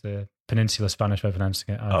is the Peninsular Spanish way of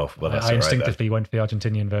pronouncing it. I instinctively went for the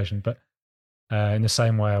Argentinian version, but in the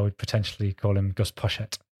same way, I would potentially call him Gus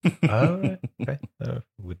Pochette. Oh, right. Okay. No,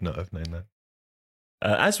 would not have known that.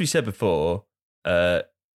 As we said before,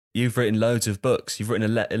 you've written loads of books. You've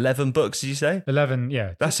written 11 books, did you say? 11,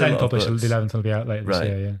 yeah. That's 10 a lot published. of books. The 11th will be out later this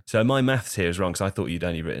year, yeah. So my maths here is wrong because I thought you'd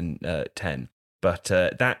only written 10. But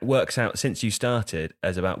that works out since you started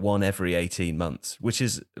as about one every 18 months, which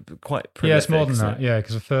is quite prolific. Yeah, it's more than that. Yeah,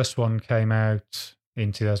 because the first one came out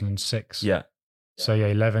in 2006. Yeah. So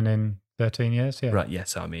 11 in 13 years. Yeah. Right.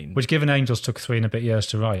 Yes. I mean, which, given Angels took 3 and a bit years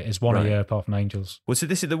to write, is one a year apart from Angels. Well, so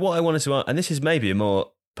this is what I wanted to ask, and this is maybe a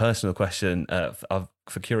more personal question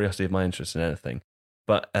for curiosity of my interest in anything,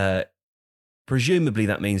 but presumably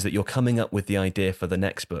that means that you're coming up with the idea for the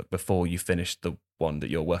next book before you finish the one that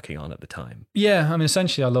you're working on at the time. Yeah, I mean,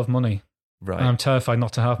 essentially, I love money. Right. And I'm terrified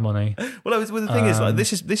not to have money. Well, the thing is, like,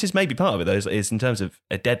 this is maybe part of it, though, is in terms of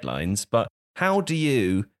deadlines. But how do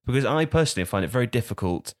you? Because I personally find it very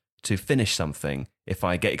difficult to finish something if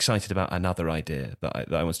I get excited about another idea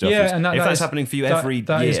that I want to do. Yeah, and if that's happening for you every year,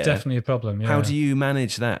 that is definitely a problem. Yeah. How do you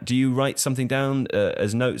manage that? Do you write something down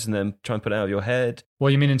as notes and then try and put it out of your head?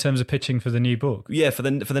 What you mean in terms of pitching for the new book? Yeah, for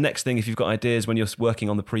the next thing, if you've got ideas when you're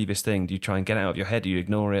working on the previous thing, do you try and get it out of your head? Do you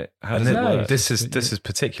ignore it? How does it work? This is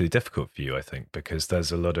particularly difficult for you, I think, because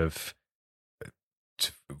there's a lot of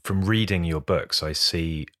from reading your books. I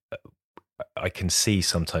can see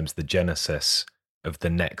sometimes the genesis of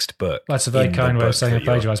the next book. That's a very kind way of saying I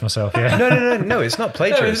plagiarised myself. Yeah. No, it's not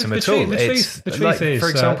plagiarism at all. The truth is, for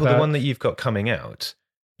example, the one that you've got coming out.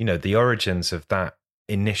 The origins of that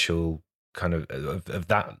initial kind of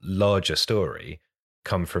that larger story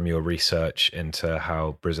come from your research into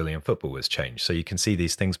how Brazilian football was changed. So you can see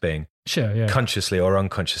these things being consciously or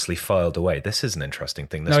unconsciously filed away. This is an interesting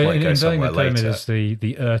thing. This might go somewhere later. The pyramid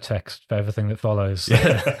is the text for everything that follows.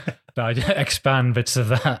 That I expand bits of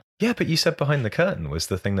that. Yeah, but you said Behind the Curtain was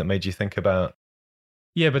the thing that made you think about.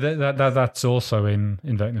 Yeah, but that's also in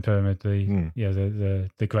Invoking the Pyramid.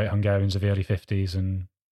 The great Hungarians of the early 50s and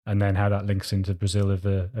then how that links into Brazil of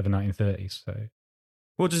the 1930s. So.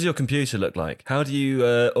 What does your computer look like? How do you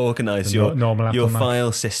organize your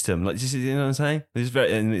file system? Like, you know what I'm saying? It's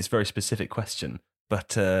a very specific question,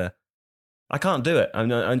 but I can't do it.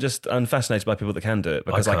 I'm fascinated by people that can do it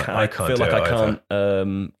because I feel like I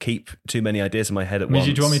can't keep too many ideas in my head at once.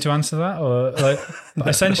 Do you want me to answer that? Or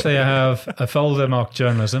essentially, I have a folder marked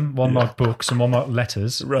journalism, one marked books, and one marked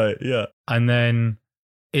letters. Right. Yeah. And then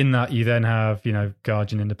in that, you then have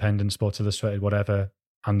Guardian, Independent, Sports Illustrated, whatever,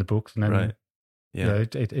 and the books, and then. Right. Yeah,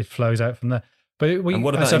 it flows out from there. But and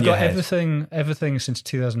what about so I've got head? everything since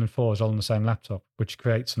 2004 is all on the same laptop, which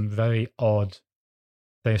creates some very odd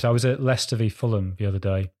things. So I was at Leicester v Fulham the other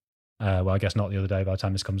day. Well, I guess not the other day by the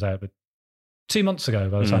time this comes out, but 2 months ago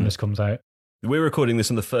by the time this comes out. We're recording this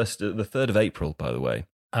on the 3rd of April, by the way.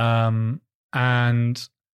 And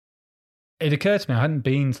it occurred to me I hadn't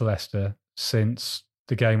been to Leicester since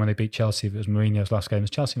the game when they beat Chelsea. It was Mourinho's last game as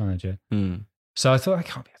Chelsea manager. So I thought, I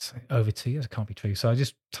can't be over 2 years. It can't be true. So I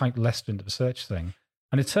just typed Leicester into the search thing.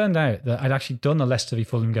 And it turned out that I'd actually done a Leicester v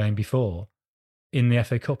Fulham game before in the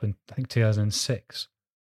FA Cup in, I think, 2006.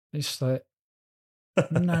 It's just like,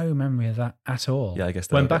 no memory of that at all. Yeah, I guess.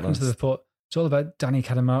 Went back into the report. It's all about Danny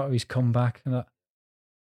Cadamato, he's come back. And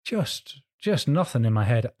just nothing in my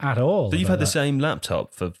head at all. So you've had the same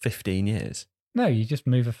laptop for 15 years? No, you just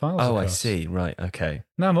move the files across. I see. Right, okay.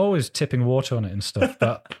 No, I'm always tipping water on it and stuff,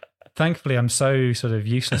 but... Thankfully, I'm so sort of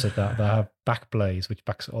useless at that I have Backblaze, which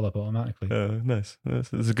backs it all up automatically. Oh, nice.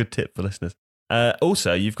 That's a good tip for listeners.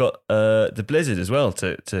 Also, you've got the Blizzard as well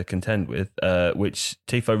to contend with, which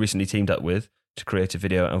Tifo recently teamed up with. to create a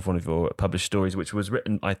video out of one of your published stories, which was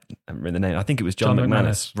written, I haven't written the name, I think it was John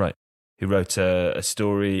McManus, right, who wrote a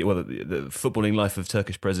story, well, the footballing life of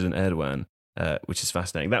Turkish President Erdogan, which is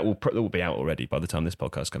fascinating. That will be out already by the time this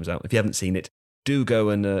podcast comes out. If you haven't seen it, do go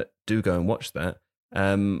and watch that.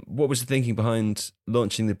 What was the thinking behind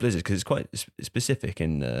launching the Blizzard? Because it's quite specific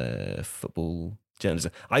in football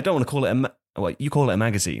journalism. I don't want to call it well, you call it a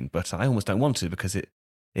magazine, but I almost don't want to because it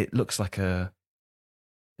looks like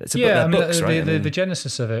it's books, right? The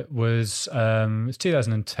genesis of it was it's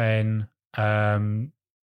 2010,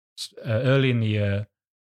 early in the year.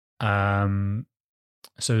 So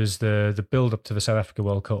it was the build up to the South Africa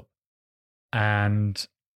World Cup, and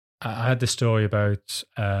I had this story about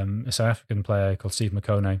a South African player called Steve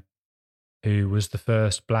McConey, who was the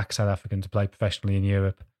first black South African to play professionally in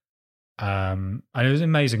Europe. And it was an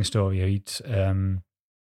amazing story.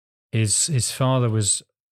 His father was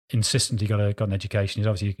insistent he got an education. He's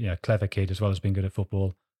obviously a clever kid as well as being good at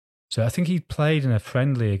football. So I think he played in a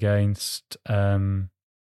friendly against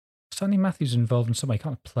Stanley Matthews involved in some way. He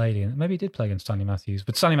can't have played in. Maybe he did play against Stanley Matthews,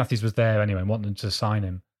 but Stanley Matthews was there anyway and wanted to sign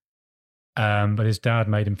him. But his dad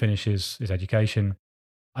made him finish his education.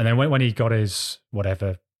 And then when he got his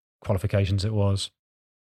whatever qualifications it was,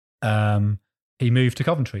 he moved to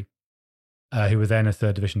Coventry, who were then a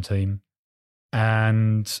third division team.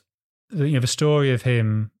 And the story of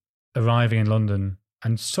him arriving in London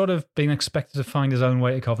and sort of being expected to find his own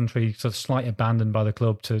way to Coventry, sort of slightly abandoned by the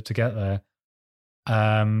club to get there,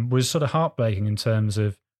 was sort of heartbreaking in terms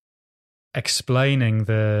of explaining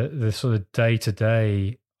the sort of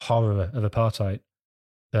day-to-day horror of apartheid.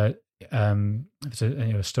 That it's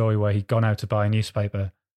a story where he'd gone out to buy a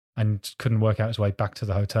newspaper and couldn't work out his way back to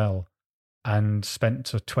the hotel and spent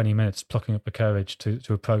sort of 20 minutes plucking up the courage to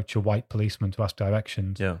approach a white policeman to ask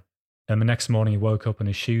directions. Yeah. And the next morning he woke up and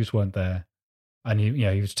his shoes weren't there. And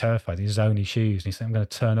he was terrified. His only shoes. And he said, I'm going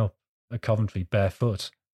to turn up at Coventry barefoot.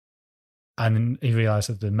 And he realised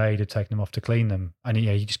that the maid had taken them off to clean them. And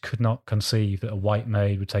he just could not conceive that a white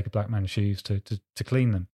maid would take a black man's shoes to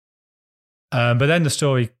clean them. But then the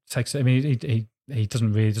story takes, I mean, he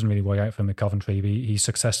doesn't really work out for him at Coventry. He's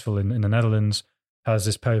successful in the Netherlands, has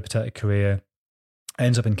this peripatetic career,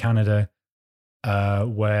 ends up in Canada,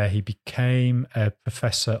 where he became a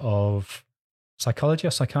professor of psychology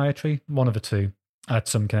or psychiatry, one of the two, at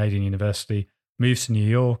some Canadian university, moves to New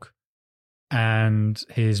York, and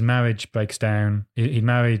his marriage breaks down. He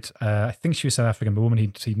married, I think she was South African, but a woman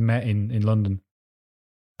he'd met in London.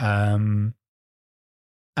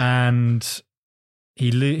 And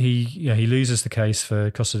he loses the case for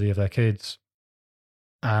custody of their kids.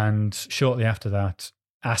 And shortly after that,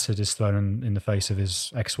 acid is thrown in the face of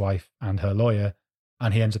his ex-wife and her lawyer,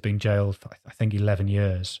 and he ends up being jailed for, I think, 11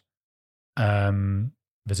 years.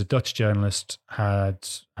 There's a Dutch journalist had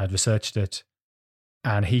researched it,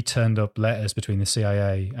 and he turned up letters between the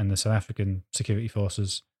CIA and the South African security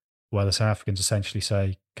forces, where the South Africans essentially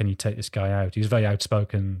say, "Can you take this guy out?" He was a very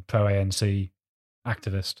outspoken pro-ANC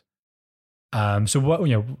activist. So what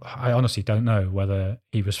I honestly don't know whether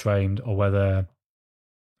he was framed or whether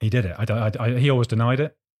he did it. He always denied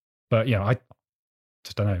it, but I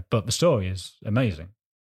just don't know. But the story is amazing.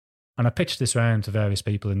 And I pitched this around to various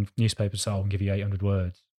people in newspapers. So I'll give you 800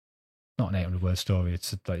 words. Not an 800-word story.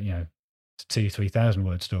 It's it's a 2,000-3,000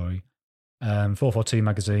 word story. 442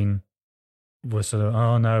 magazine was sort of,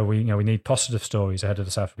 oh no, we need positive stories ahead of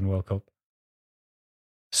the South African World Cup.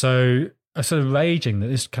 So I was sort of raging that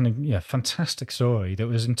this kind of fantastic story that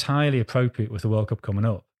was entirely appropriate with the World Cup coming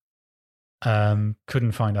up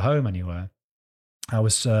couldn't find a home anywhere. I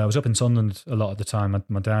was up in Sunderland a lot at the time.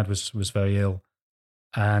 My dad was very ill.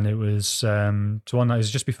 And it was so one night, it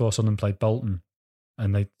was just before Sunderland played Bolton,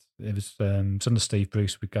 and it was under Steve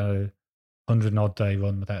Bruce. We got a 100-odd day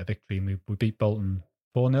run without a victory, and we beat Bolton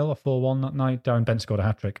 4-0 or 4-1 that night. Darren Bent scored a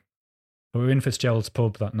hat-trick. But we were in Fitzgerald's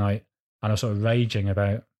pub that night, and I was sort of raging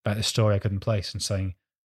about this story I couldn't place and saying,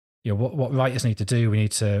 what writers need to do, we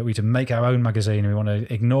need to make our own magazine, and we want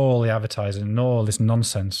to ignore all the advertising, ignore all this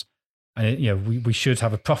nonsense, and we should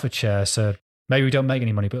have a profit share. So maybe we don't make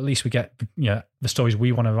any money, but at least we get the stories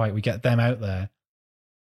we want to write, we get them out there.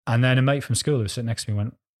 And then a mate from school who was sitting next to me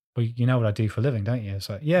went, "Well, you know what I do for a living, don't you?" It's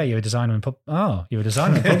like, "Yeah, you're a designer and you're a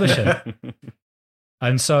designer and publisher."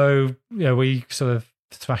 And so we sort of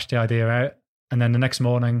thrashed the idea out. And then the next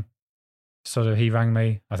morning, sort of he rang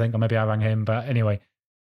me, I think, or maybe I rang him. But anyway,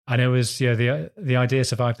 and it was the idea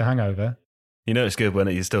survived the hangover. It's good when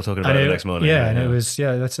you're still talking about it the next morning. Yeah, and it was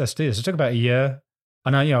let's do this. It took about a year.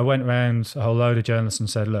 And I went around a whole load of journalists and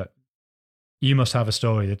said, "Look, you must have a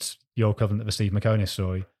story that's your equivalent of a Steve McConey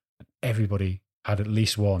story." Everybody had at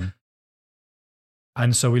least one.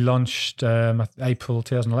 And so we launched April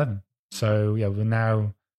 2011. So yeah,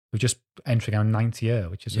 we're just entering our 9th year,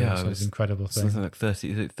 which is Yeah, a sort of incredible thing. Something like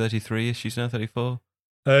 33 issues now, 34?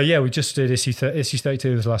 Yeah, we just did issue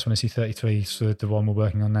 32 was the last one, issue 33, so the one we're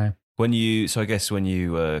working on now. So I guess when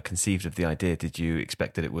you conceived of the idea, did you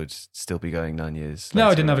expect that it would still be going 9 years? No, I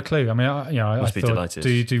later? didn't have a clue. I mean, I Must be thought,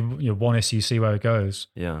 delighted. do one issue, see where it goes.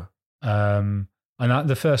 Yeah. And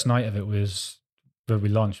the first night of it that we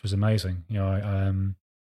launched was amazing.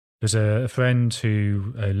 There's a friend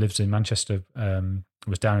who lives in Manchester,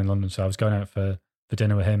 was down in London, so I was going out for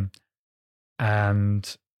dinner with him, and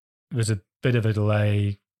there was a bit of a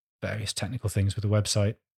delay, various technical things with the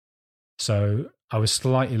website. So I was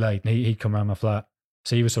slightly late, and he'd come around my flat,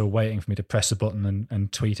 so he was sort of waiting for me to press a button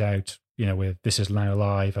and tweet out, with "This is now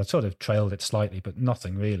live." I sort of trailed it slightly, but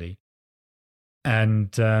nothing really.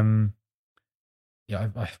 And I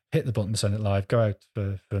hit the button to send it live, go out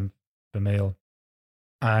for a meal.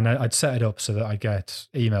 And I'd set it up so that I get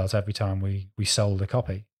emails every time we sold a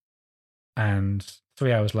copy. And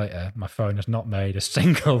 3 hours later, my phone has not made a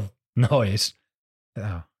single noise.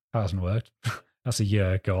 Oh, that hasn't worked. That's a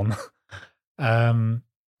year gone. And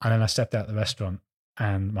then I stepped out of the restaurant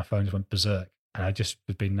and my phone just went berserk. And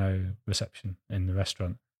there'd been no reception in the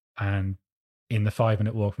restaurant. And in the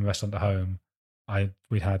 5-minute walk from the restaurant to home,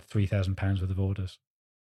 we'd had £3,000 worth of orders,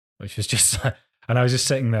 which was just... And I was just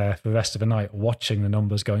sitting there for the rest of the night watching the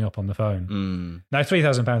numbers going up on the phone. Now,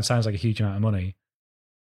 £3,000 sounds like a huge amount of money,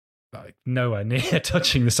 like nowhere near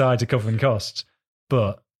touching the sides of covering costs.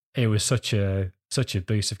 But it was such a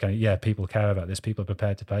boost of people care about this, people are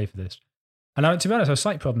prepared to pay for this. And to be honest, our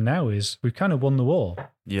slight problem now is we've kind of won the war.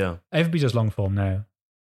 Yeah. Everybody does long form now.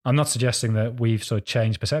 I'm not suggesting that we've sort of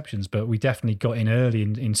changed perceptions, but we definitely got in early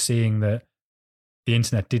in seeing that the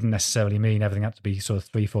internet didn't necessarily mean everything had to be sort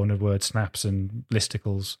of 300-400 word snaps and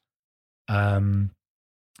listicles.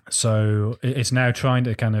 So it's now trying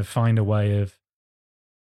to kind of find a way of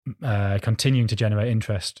continuing to generate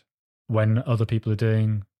interest when other people are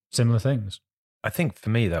doing similar things. I think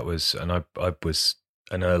for me that was, and I was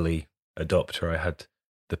an early adopter. I had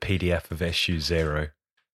the PDF of issue 0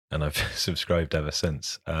 and I've subscribed ever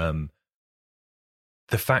since. The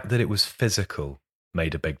fact that it was physical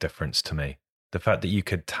made a big difference to me. The fact that you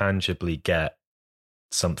could tangibly get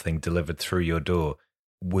something delivered through your door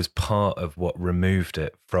was part of what removed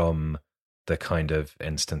it from the kind of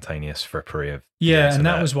instantaneous frippery of and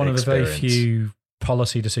that was one of the very few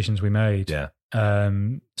policy decisions we made. Yeah.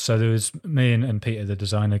 So there was me and Peter, the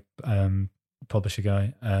designer, publisher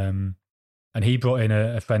guy, and he brought in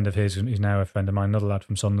a friend of his who's now a friend of mine, another lad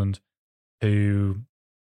from Sunderland, who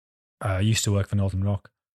used to work for Northern Rock.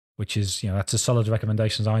 Which is, that's as solid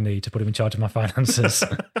recommendations I need to put him in charge of my finances.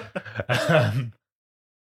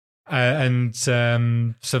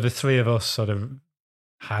 So the three of us sort of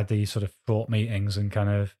had these sort of thought meetings and kind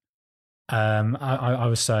of, I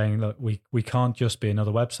was saying, look, we can't just be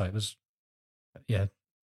another website. There's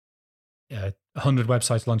 100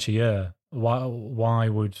 websites launch a year. Why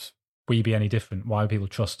would we be any different? Why would people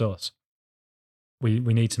trust us? We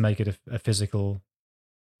need to make it a physical,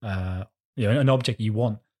 an object you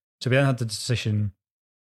want. So we then had the decision,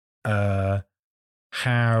 how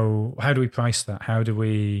do we price that?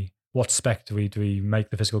 What spec do we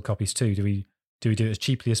make the physical copies to? Do we do it as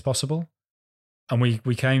cheaply as possible? And we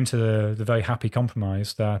came to the very happy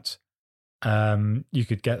compromise that you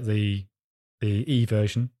could get the E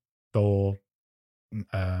version for,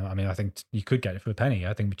 I think you could get it for a penny.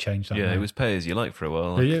 I think we changed that. Yeah, now. it was pay as you like for a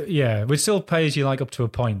while. Yeah, we'd still pay as you like up to a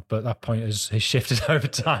point, but that point has shifted over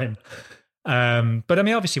time. But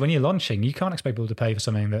obviously when you're launching, you can't expect people to pay for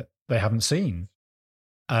something that they haven't seen.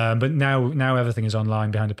 But now everything is online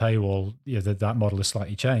behind a paywall. That model has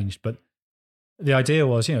slightly changed. But the idea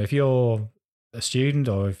was, if you're a student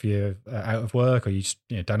or if you're out of work or you just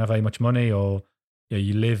don't have very much money or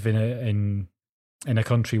you live in a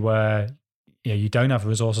country where you don't have the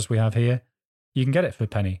resources we have here, you can get it for a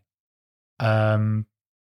penny. But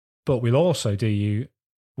we'll also do you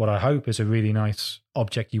what I hope is a really nice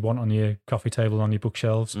object you want on your coffee table, on your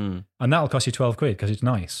bookshelves. And that'll cost you 12 quid because it's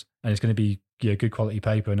nice. And it's going to be good quality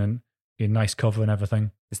paper and a nice cover and everything.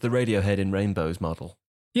 It's the Radiohead in Rainbows model.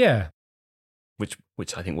 Yeah. Which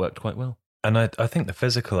I think worked quite well. And I think the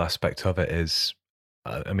physical aspect of it is,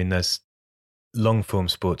 there's long form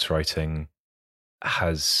sports writing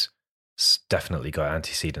has definitely got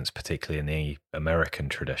antecedents, particularly in the American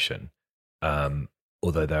tradition.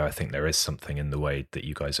 Although I think there is something in the way that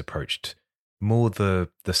you guys approached more the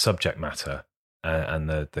subject matter and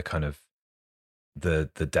the kind of the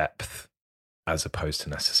depth as opposed to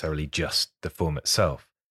necessarily just the form itself.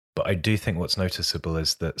 But I do think what's noticeable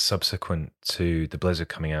is that subsequent to the Blizzard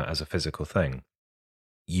coming out as a physical thing,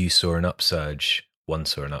 one saw an upsurge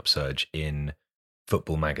in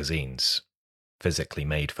football magazines, physically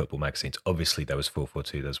made football magazines. Obviously, there was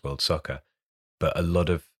 442, there's World Soccer, but a lot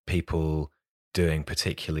of people doing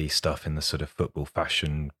particularly stuff in the sort of football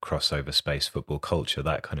fashion, crossover space, football culture,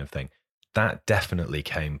 that kind of thing. That definitely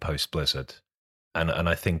came post-Blizzard. And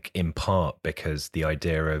I think in part because the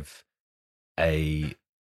idea of a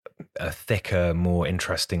thicker, more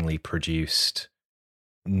interestingly produced,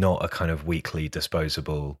 not a kind of weekly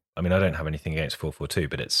disposable. I mean, I don't have anything against 442,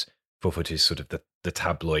 but it's 442 is sort of the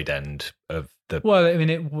tabloid end of the. Well, I mean,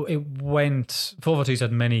 it went. 442's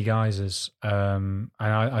had many guises, and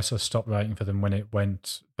I sort of stopped writing for them when it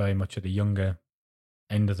went very much at the younger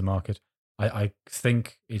end of the market. I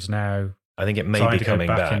think it's now. I think it may be coming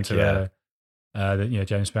back into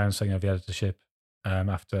James Brown's taking over the editorship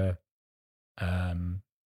after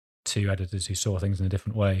two editors who saw things in a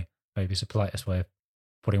different way. Maybe it's the politest way of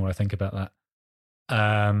putting what I think about that.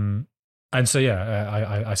 And so,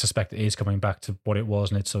 I suspect it is coming back to what it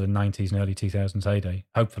was in its sort of 90s and early 2000s heyday.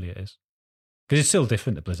 Hopefully it is. Because it's still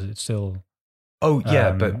different to Blizzard. It's still... Oh,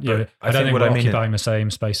 yeah, but I don't think we're occupying the same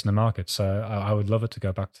space in the market, so I would love it to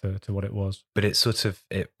go back to what it was. But it sort of...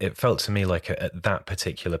 It felt to me like at that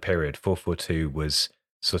particular period, 442 was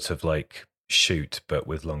sort of like Shoot, but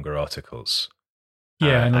with longer articles.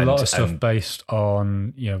 Yeah, and a lot of stuff based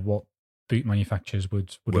on what boot manufacturers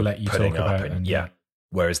would let you talk about.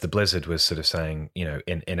 Whereas the Blizzard was sort of saying,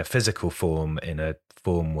 in a physical form, in a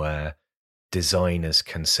form where design is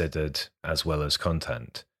considered as well as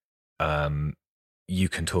content, you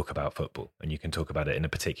can talk about football and you can talk about it in a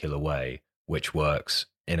particular way, which works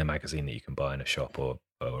in a magazine that you can buy in a shop or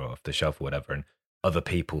off the shelf or whatever. And other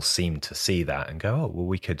people seem to see that and go, oh, well,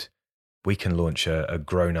 we can launch a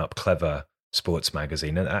grown-up, clever sports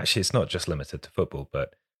magazine. And actually, it's not just limited to football,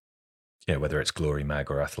 but whether it's Glory Mag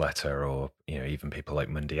or Athleta or even people like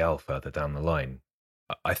Mundial further down the line,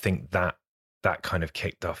 I think that kind of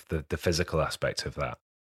kicked off the physical aspect of that.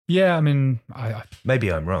 Yeah, I mean,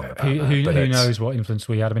 maybe I'm wrong about that. Who knows what influence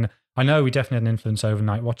we had? I mean, I know we definitely had an influence over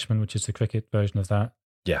Night Watchman, which is the cricket version of that.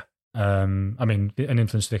 Yeah. I mean, an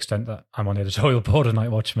influence to the extent that I'm on the editorial board of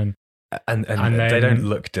Night Watchman. And then, they don't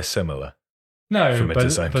look dissimilar. No, from a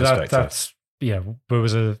design perspective. That's there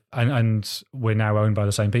was and we're now owned by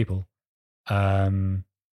the same people. I mean,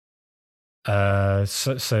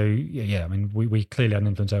 we clearly had an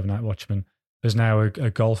influence over Night Watchman. There's now a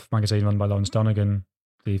golf magazine run by Lawrence Donegan,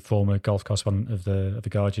 the former golf correspondent of the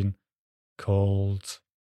Guardian, called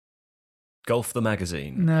Golf the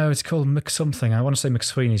Magazine. No, it's called McSomething. I want to say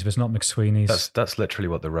McSweeney's, but it's not McSweeney's. That's literally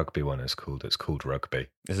what the rugby one is called. It's called Rugby.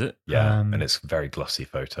 Is it? Yeah, and it's very glossy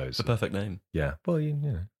photos. It's the perfect name. Yeah. Well,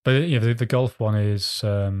 But the golf one is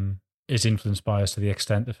influenced by us to the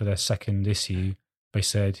extent that for their second issue, they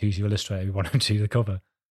said, "Who's your illustrator? We want to do the cover."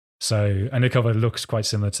 So, and the cover looks quite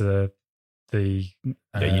similar to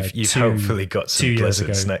you've hopefully got some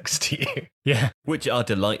Blizzards next to you. Yeah, which are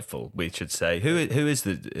delightful. We should say who is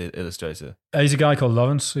the illustrator? He's a guy called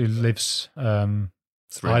Lawrence who lives either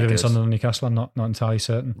in Sunderland or Newcastle. I'm not entirely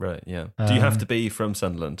certain. Right. Yeah. Do you have to be from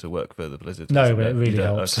Sunderland to work for the Blizzard? No, but it really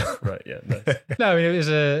helps. Okay. Right. Yeah. Nice. No,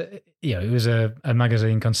 it was a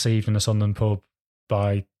magazine conceived in a Sunderland pub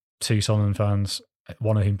by two Sunderland fans.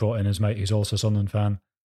 One of whom brought in his mate, who's also a Sunderland fan.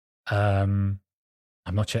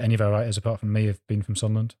 I'm not sure any of our writers, apart from me, have been from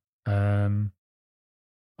Sunderland. And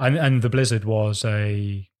the Blizzard was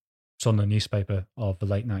a Sunderland newspaper of the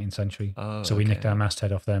late 19th century. Oh, so we nicked our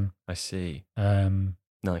masthead off them. I see.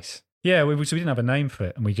 Nice. Yeah, so we didn't have a name for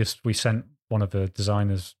it, and we sent one of the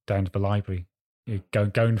designers down to the library. Go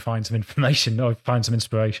and find some information or find some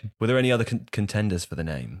inspiration. Were there any other contenders for the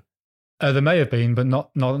name? There may have been, but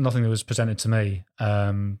nothing that was presented to me.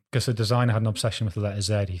 Because the designer had an obsession with the letter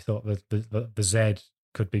Z. He thought that the Z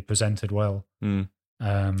could be presented well.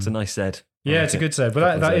 It's a nice Z. Yeah, it's a good Z.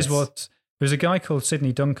 But that is what... There's a guy called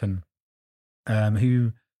Sidney Duncan,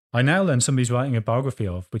 who I now learn somebody's writing a biography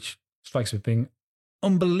of, which strikes me as being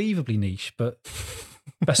unbelievably niche, but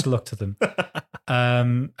best of luck to them.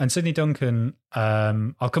 And Sidney Duncan,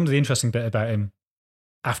 I'll come to the interesting bit about him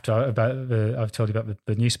after I've told you about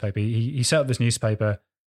the newspaper. He set up this newspaper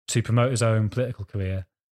to promote his own political career,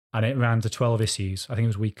 and it ran to 12 issues. I think it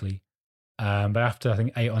was weekly. But after, I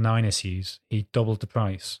think, 8 or 9 issues, he doubled the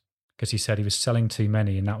price because he said he was selling too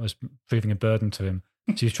many and that was proving a burden to him.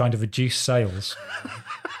 So he was trying to reduce sales.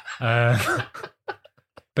 But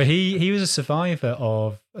he was a survivor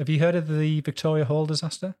of... Have you heard of the Victoria Hall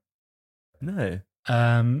disaster? No.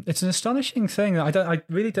 It's an astonishing thing. I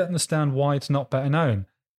really don't understand why it's not better known.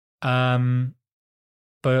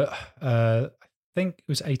 but I think it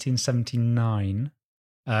was 1879,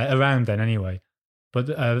 around then anyway. But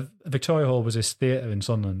Victoria Hall was this theatre in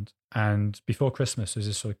Sunderland, and before Christmas there was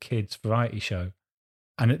this sort of kids' variety show.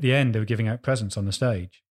 And at the end, they were giving out presents on the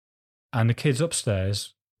stage. And the kids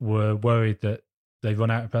upstairs were worried that they'd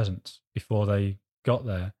run out of presents before they got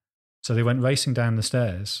there. So they went racing down the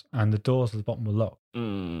stairs, and the doors at the bottom were locked.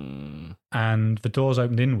 Mm. And the doors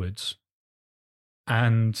opened inwards.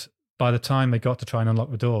 And by the time they got to try and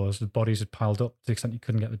unlock the doors, the bodies had piled up to the extent you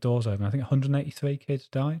couldn't get the doors open. I think 183 kids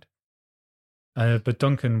died. But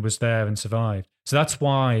Duncan was there and survived. So that's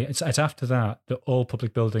why it's after that all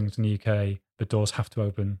public buildings in the UK, the doors have to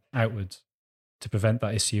open outwards to prevent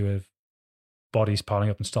that issue of bodies piling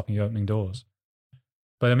up and stopping you opening doors.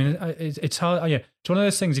 But I mean, it's hard. Yeah, it's one of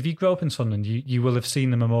those things. If you grow up in Sunderland, you will have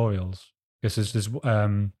seen the memorials, because there's one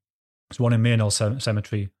in Mearnall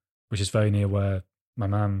Cemetery, which is very near where my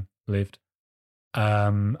mum lived,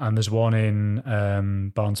 and there's one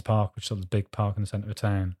in Barnes Park, which is sort of the big park in the centre of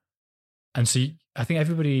town. And so I think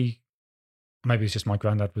everybody, maybe it's just my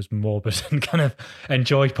granddad was morbid and kind of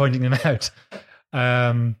enjoyed pointing them out.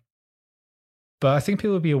 But I think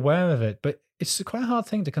people will be aware of it. But it's quite a hard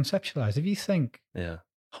thing to conceptualize. If you think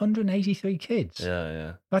 183 kids.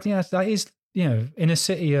 Yeah. I think that is, in a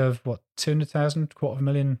city of 200,000,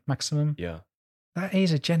 250,000 maximum. Yeah. That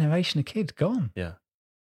is a generation of kids gone. Yeah.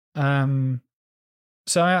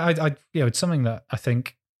 So I it's something that I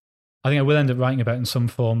think I will end up writing about in some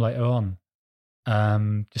form later on.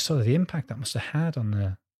 Just sort of the impact that must have had on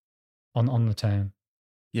the town.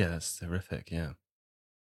 Yeah, that's terrific. Yeah.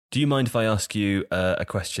 Do you mind if I ask you a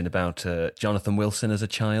question about Jonathan Wilson as a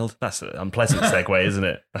child? That's an unpleasant segue, isn't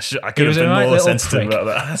it? I could have been more sensitive about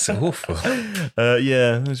that. That's awful.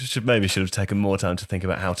 Yeah, maybe should have taken more time to think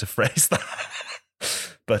about how to phrase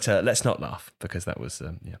that. But let's not laugh, because that was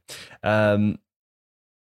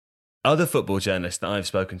other football journalists that I've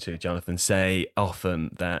spoken to, Jonathan, say often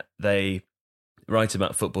that they write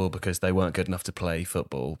about football because they weren't good enough to play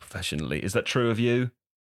football professionally. Is that true of you?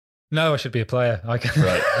 No, I should be a player. Right,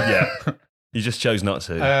 yeah. You just chose not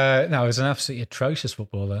to. No, I was an absolutely atrocious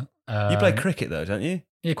footballer. You play cricket, though, don't you?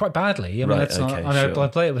 Yeah, quite badly. I mean, Right, that's not, okay, I know, sure. I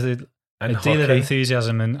play it with a deal of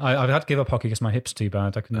enthusiasm, and I've had to give up hockey because my hip's too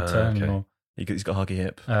bad. I couldn't turn anymore. He's got a hockey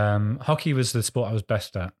hip. Hockey was the sport I was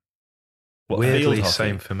best at. Weirdly, field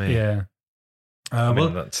same hockey? for me. Yeah. I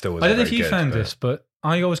mean, that still wasn't I don't know if very you good, found but- this, but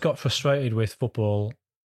I always got frustrated with football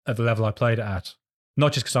at the level I played it at.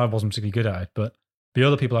 Not just because I wasn't particularly good at it, but the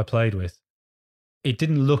other people I played with, it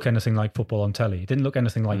didn't look anything like football on telly. It didn't look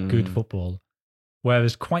anything like good football.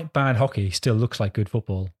 Whereas quite bad hockey still looks like good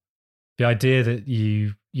football. The idea that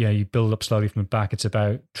you build up slowly from the back, it's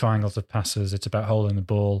about triangles of passes, it's about holding the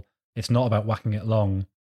ball. It's not about whacking it long.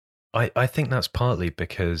 I think that's partly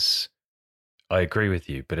because I agree with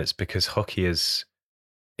you, but it's because hockey is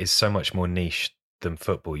so much more niche than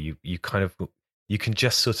football. You can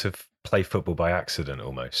just sort of play football by accident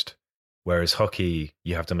almost. Whereas hockey,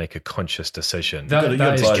 you have to make a conscious decision That to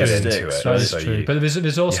is get true. into Sticks, it. That is So true. But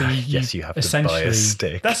there's also yes, you have to buy a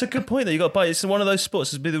stick. That's a good point that you got to buy. It's one of those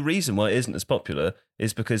sports. It's the reason why it isn't as popular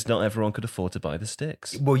is because not everyone could afford to buy the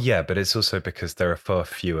sticks. Well, yeah, but it's also because there are far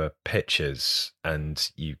fewer pitches,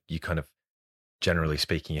 and you kind of, generally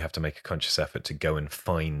speaking, you have to make a conscious effort to go and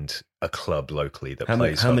find a club locally that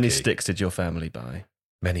plays How many hockey. sticks did your family buy?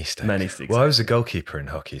 Many sticks. Many sticks. Well, I was a goalkeeper in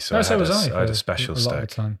hockey, so I had a special a lot of the stick.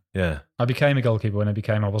 time. Yeah. I became a goalkeeper when it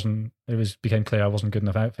became clear I wasn't good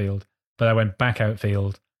enough outfield. But I went back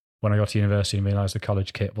outfield when I got to university and realised the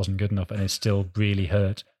college kit wasn't good enough, and it still really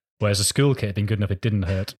hurt. Whereas the school kit had been good enough, it didn't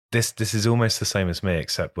hurt. This is almost the same as me,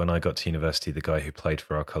 except when I got to university, the guy who played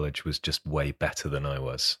for our college was just way better than I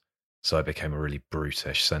was. So I became a really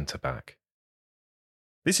brutish centre-back.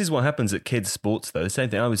 This is what happens at kids' sports, though. The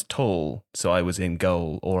same thing. I was tall, so I was in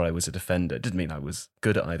goal, or I was a defender. It didn't mean I was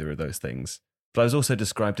good at either of those things. But I was also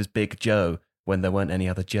described as Big Joe when there weren't any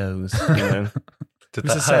other Joes. You know, Did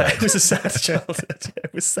it was that hurt? It was a sad childhood. Yeah,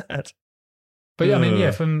 it was sad. But yeah, I mean,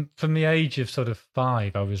 yeah, from the age of sort of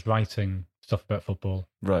 5, I was writing stuff about football.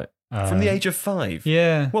 Right. From the age of 5?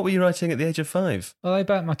 Yeah. What were you writing at the age of 5? Well,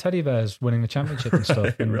 about my teddy bears winning the championship and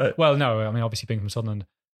stuff. And, Right. Well, no, I mean, obviously being from Sunderland,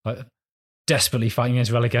 like, desperately fighting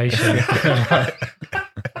against relegation.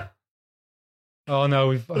 Oh no,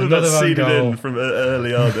 we've another own seeded goal. in from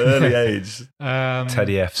early age.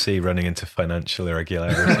 Teddy FC running into financial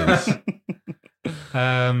irregularities.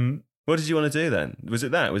 What did you want to do then? Was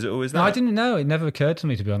it that? Was it always that? No, I didn't know. It never occurred to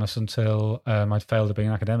me, to be honest, until I'd failed at being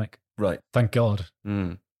an academic. Right. Thank God.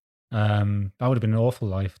 Mm. That would have been an awful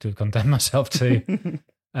life to have condemned myself to.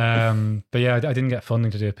 But yeah, I didn't get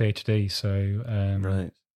funding to do a PhD, so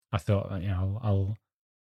Right. I thought, I'll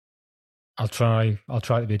I'll try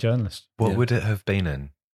to be a journalist. What Yeah. would it have been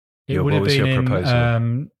in? It What would have was been your in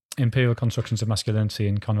proposal? Imperial Constructions of Masculinity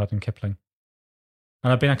in Conrad and Kipling.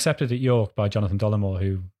 And I've been accepted at York by Jonathan Dollimore,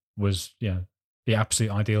 who was the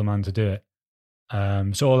absolute ideal man to do it.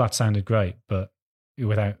 So all that sounded great, but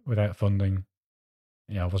without funding,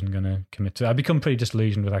 I wasn't going to commit to it. I'd become pretty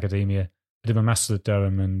disillusioned with academia. I did my master's at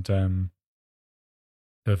Durham, and there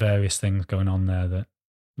were various things going on there that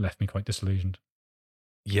left me quite disillusioned.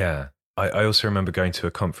 Yeah. I also remember going to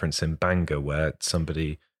a conference in Bangor where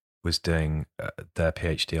somebody was doing their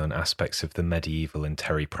PhD on aspects of the medieval in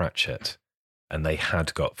Terry Pratchett, and they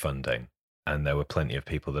had got funding. And there were plenty of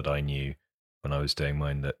people that I knew when I was doing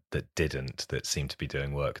mine that seemed to be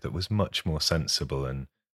doing work that was much more sensible and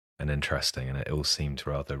interesting, and it all seemed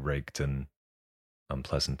rather rigged and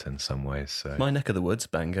unpleasant in some ways. So My neck of the woods,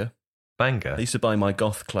 Bangor. Bangor. I used to buy my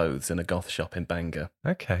goth clothes in a goth shop in Bangor.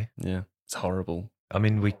 Okay. Yeah, it's horrible. I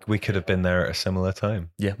mean, we could have been there at a similar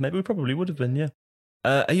time. Yeah, maybe we probably would have been. Yeah.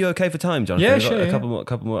 Are you okay for time, Jonathan? Yeah, I've got sure, A yeah.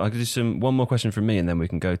 couple more. I could do one more question from me, and then we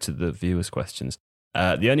can go to the viewers' questions.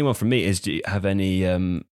 The only one from me is: do you have any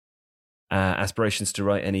aspirations to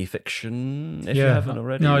write any fiction? If you haven't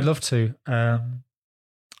already, No, I'd love to.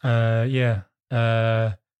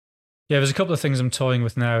 There's a couple of things I'm toying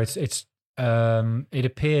with now. It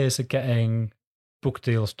appears that getting book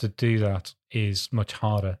deals to do that is much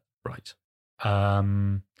harder. Right.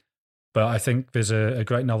 But I think there's a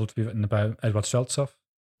great novel to be written about Edward Streltsov,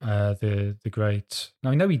 the great.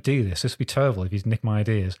 Now I know he'd do this. This would be terrible if he's nicked my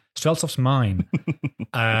ideas. Streltsov's mine.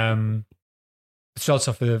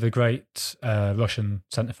 Streltsov, the great Russian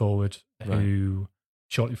centre forward who,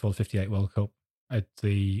 shortly before the '58 World Cup, at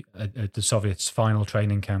the Soviets' final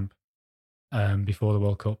training camp before the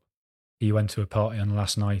World Cup, he went to a party on the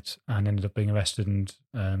last night and ended up being arrested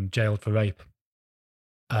and jailed for rape.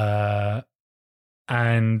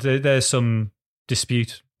 And there's some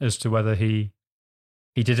dispute as to whether he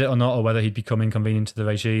did it or not, or whether he'd become inconvenient to the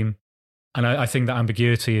regime. And I think that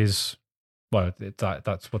ambiguity is, well,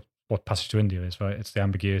 that's what Passage to India is, right? It's the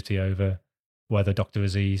ambiguity over whether Dr.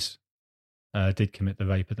 Aziz did commit the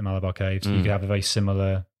rape at the Malabar Caves. You could have a very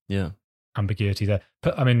similar ambiguity there.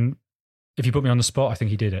 But I mean, if you put me on the spot, I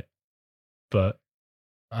think he did it. But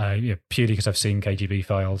purely because I've seen KGB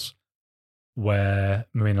files where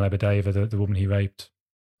Marina Lebedeva, the woman he raped,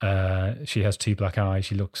 she has 2 black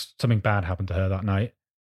eyes. Something bad happened to her that night.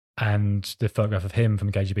 And the photograph of him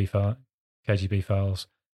from KGB files,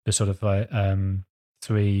 there's sort of like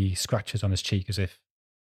 3 scratches on his cheek as if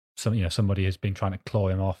somebody has been trying to claw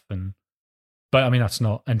him off. But I mean, that's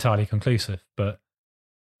not entirely conclusive, but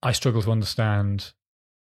I struggle to understand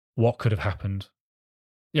what could have happened.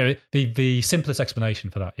 The simplest explanation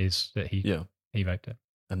for that is that he raped her.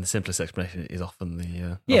 And the simplest explanation is often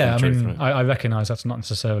the I truth, mean, right? I recognise that's not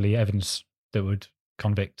necessarily evidence that would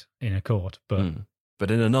convict in a court, but But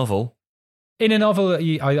in a novel,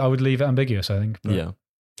 I would leave it ambiguous, I think. But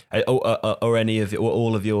or any of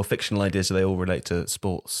all of your fictional ideas, do they all relate to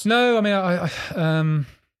sports? No, I mean,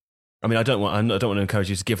 I don't want to encourage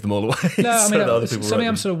you to give them all away. No, I so mean, that other people something write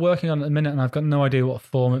I'm them. sort of working on at the minute, and I've got no idea what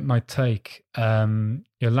form it might take.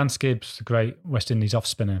 Lance Gibbs, the great West Indies off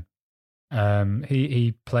spinner,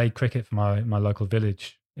 he played cricket for my local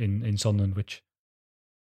village in Sunderland, which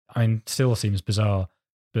I mean still seems bizarre.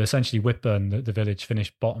 But essentially, Whitburn, the village,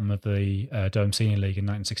 finished bottom of the Durham Senior League in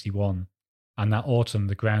 1961, and that autumn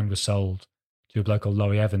the ground was sold to a bloke called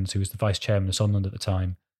Laurie Evans, who was the vice chairman of Sunderland at the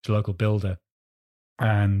time, to a local builder,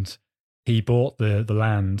 and he bought the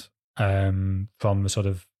land from the sort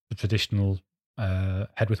of the traditional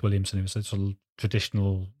Hedworth Williamson, who was a sort of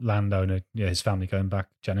traditional landowner, his family going back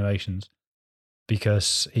generations,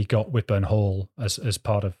 because he got Whitburn Hall as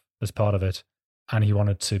part of it, and he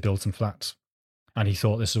wanted to build some flats, and he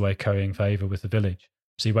thought this was a way of currying favour with the village.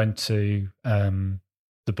 So he went to the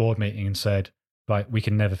board meeting and said, "Right, we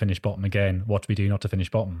can never finish bottom again. What do we do not to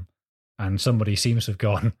finish bottom?" And somebody seems to have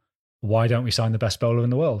gone, "Why don't we sign the best bowler in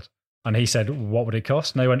the world?" And he said, "What would it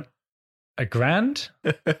cost?" And they went, $1,000.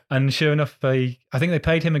 And sure enough, I think they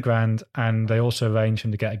paid him $1,000, and they also arranged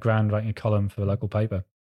him to get $1,000 writing a column for a local paper.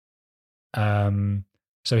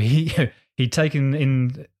 So he'd taken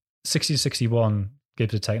in 60 to 61,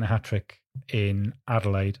 Gibbs had taken a hat trick in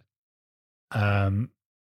Adelaide. And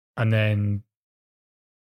then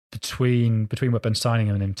between Whitburn signing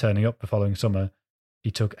him and him turning up the following summer,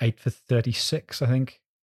 he took 8 for 36, I think,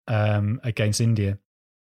 against India,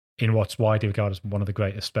 in what's widely regarded as one of the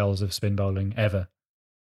greatest spells of spin bowling ever.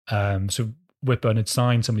 So Whitburn had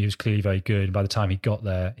signed somebody who was clearly very good, and by the time he got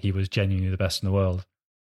there, he was genuinely the best in the world.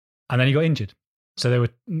 And then he got injured. So they were,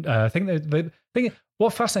 I think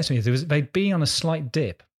what fascinates me is they'd been on a slight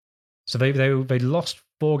dip, So they lost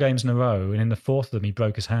 4 games in a row, and in the 4th of them, he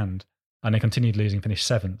broke his hand, and they continued losing, finished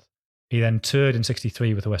 7th. He then toured in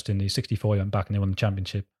 63 with the West Indies. 64, he went back and they won the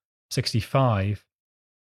championship. 65,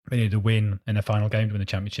 they needed a win in the final game to win the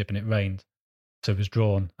championship, and it rained. So it was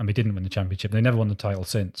drawn, and they didn't win the championship. They never won the title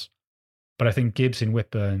since. But I think Gibbs in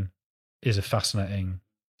Whitburn is a fascinating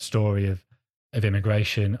story of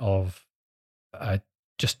immigration, of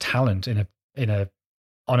just talent on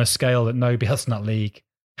a scale that nobody else in that league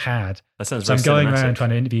had. That sounds so very I'm going cinematic. around trying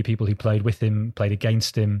to interview people who played with him, played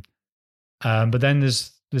against him. But then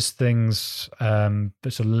there's things that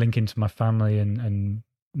sort of link into my family and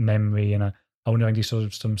memory, and I wonder if I do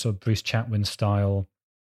some sort of Bruce Chatwin style.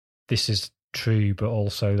 This is true, but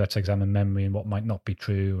also let's examine memory and what might not be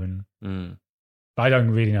true. And but I don't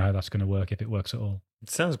really know how that's going to work, if it works at all. It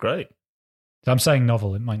sounds great. So I'm saying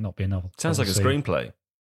novel. It might not be a novel. Sounds like a see. screenplay.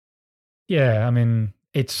 Yeah, I mean,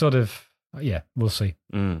 it's sort of, yeah, we'll see.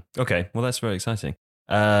 Okay, well, that's very exciting.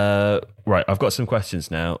 Right, I've got some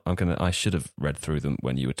questions now. I should have read through them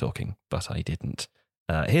when you were talking, but I didn't.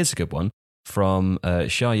 Here's a good one from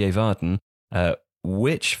Shaye Varden.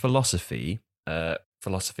 Which philosophy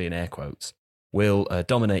in air quotes, will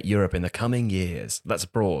dominate Europe in the coming years? That's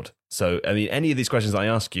broad. So, I mean, any of these questions I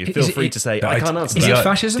ask you, feel free to say, I can't answer is that. it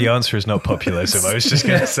fascism? The answer is not populism. I was just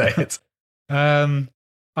going to say it.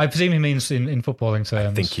 I presume he means in footballing terms.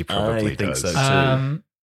 I think he probably think does. so too.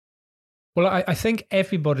 Well, I think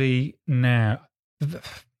everybody now,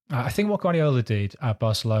 I think what Guardiola did at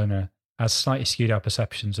Barcelona has slightly skewed our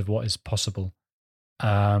perceptions of what is possible.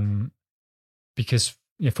 Because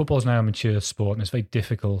football is now a mature sport, and it's very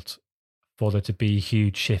difficult for there to be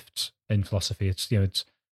huge shifts in philosophy. It's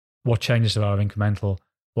what changes are incremental.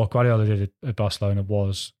 What Guardiola did at Barcelona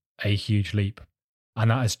was a huge leap,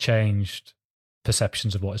 and that has changed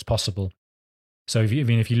perceptions of what is possible. So if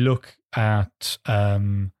you look at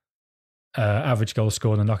average goals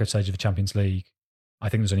scored in the knockout stage of the Champions League, I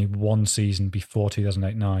think there's only one season before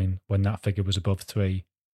 2008-09 when that figure was above 3,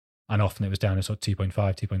 and often it was down to sort of 2.5,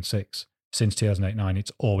 2.6. Since 2008-09,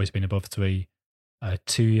 it's always been above 3.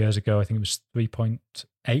 2 years ago, I think it was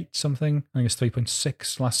 3.8 something. I think it's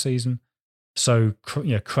 3.6 last season. So,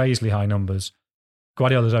 crazily high numbers.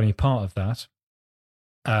 Guardiola's only part of that.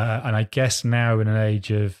 And I guess now in an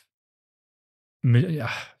age of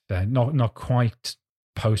not quite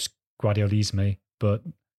post-Guardiolisme, but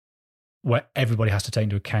where everybody has to take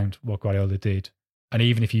into account what Guardiola did. And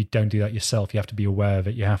even if you don't do that yourself, you have to be aware of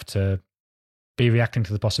it. You have to be reacting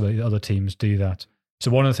to the possibility that other teams do that.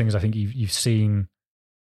 So one of the things I think you've seen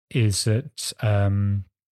is that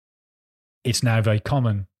it's now very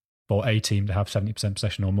common for a team to have 70%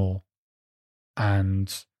 possession or more.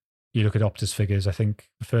 And you look at Opta's figures, I think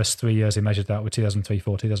the first 3 years they measured that were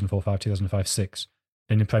 2003-04, 2004-05, 2005-06.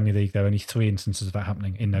 In the Premier League, there are only 3 instances of that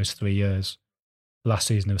happening in those 3 years. Last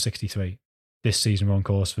season, there were 63. This season, we're on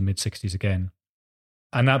course for mid-60s again.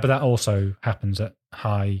 But that also happens at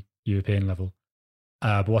high European level.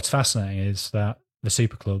 But what's fascinating is that the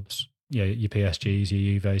super clubs, your PSGs,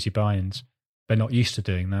 your Juves, your Bayerns, they're not used to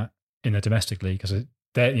doing that in the domestic league because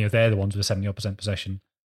they're the ones with a 70% possession.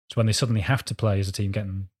 So when they suddenly have to play as a team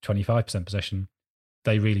getting 25% possession,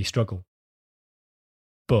 they really struggle.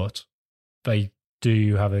 But they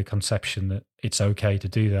do have a conception that it's okay to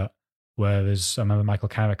do that. Whereas I remember Michael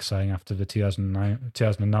Carrick saying after the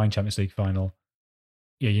 2009 Champions League final,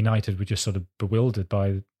 United were just sort of bewildered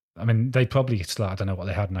by. I mean, they probably still, I don't know what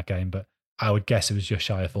they had in that game, but I would guess it was just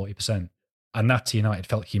shy of 40%. And that to United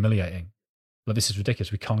felt humiliating. Like, this is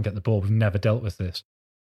ridiculous. We can't get the ball. We've never dealt with this.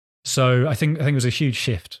 So I think it was a huge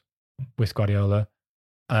shift with Guardiola.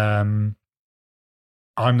 I'm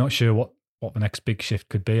not sure what the next big shift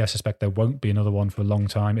could be. I suspect there won't be another one for a long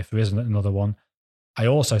time if there isn't another one. I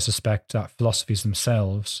also suspect that philosophies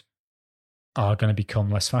themselves are going to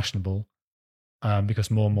become less fashionable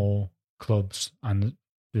because more and more clubs and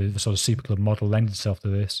the sort of super club model lends itself to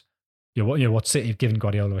this. What City have given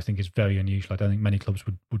Guardiola, I think, is very unusual. I don't think many clubs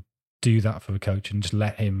would do that for a coach and just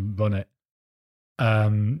let him run it.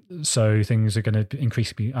 So things are going to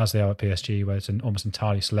increasingly, as they are at PSG, where it's almost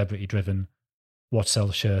entirely celebrity driven. What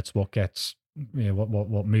sells shirts, what gets,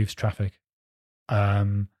 what moves traffic.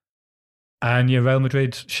 And Real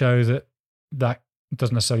Madrid show that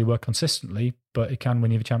doesn't necessarily work consistently, but it can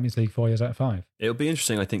win you the Champions League 4 years out of 5. It'll be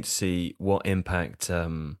interesting, I think, to see what impact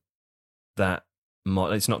that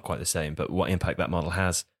model, it's not quite the same, but what impact that model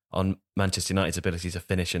has on Manchester United's ability to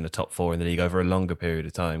finish in the top 4 in the league over a longer period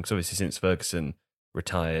of time. Because obviously since Ferguson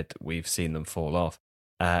retired, we've seen them fall off.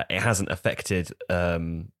 It hasn't affected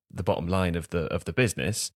the bottom line of the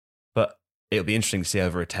business, but it'll be interesting to see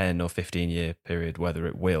over a 10 or 15 year period whether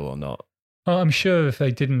it will or not. Well, I'm sure if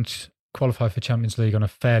they didn't qualify for Champions League on a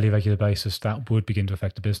fairly regular basis, that would begin to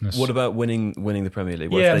affect the business. What about winning the Premier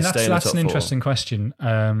League? What Yeah, if they stay in the that's top an four? interesting question.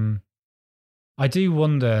 I do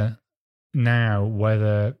wonder now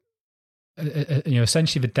whether,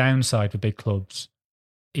 essentially the downside for big clubs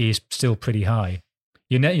is still pretty high.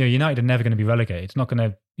 United are never going to be relegated. You're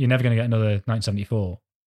never going to get another 1974.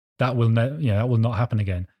 That will not happen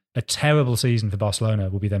again. A terrible season for Barcelona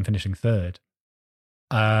will be them finishing third,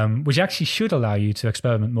 which actually should allow you to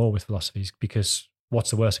experiment more with philosophies, because what's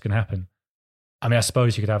the worst that can happen? I mean, I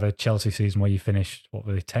suppose you could have a Chelsea season where you finished,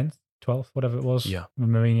 10th, 12th, whatever it was,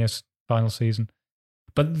 Mourinho's final season.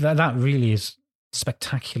 But that really is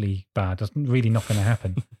spectacularly bad. That's really not going to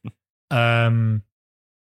happen.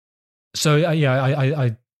 To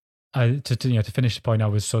finish the point I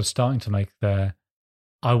was sort of starting to make there,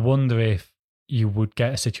 I wonder if you would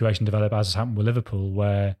get a situation develop as has happened with Liverpool,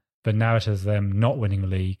 where the narrative of them not winning the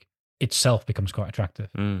league itself becomes quite attractive.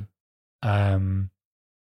 And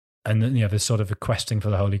the sort of the questing for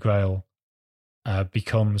the Holy Grail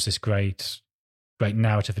becomes this great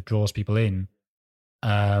narrative that draws people in.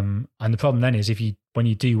 And the problem then is when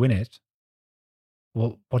you do win it,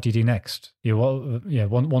 well, what do you do next?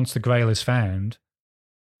 Once the Grail is found,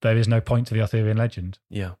 there is no point to the Arthurian legend.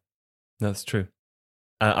 Yeah, that's true.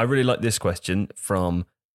 I really like this question from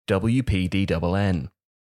WPDNN.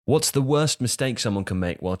 What's the worst mistake someone can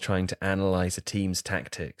make while trying to analyse a team's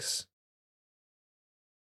tactics?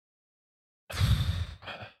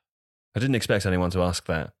 I didn't expect anyone to ask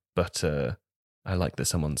that, but I like that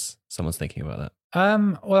someone's thinking about that.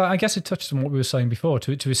 Well, I guess it touched on what we were saying before.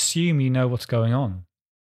 To assume you know what's going on,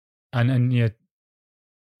 and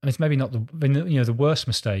it's maybe not the worst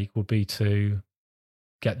mistake would be to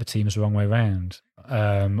get the teams the wrong way around,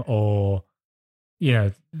 as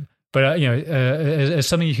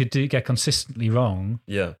something you could get consistently wrong.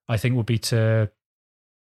 Yeah, I think would be to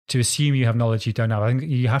assume you have knowledge you don't have. I think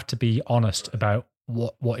you have to be honest about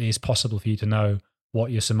what is possible for you to know,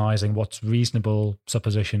 what you're surmising, what's reasonable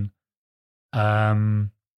supposition.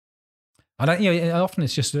 Often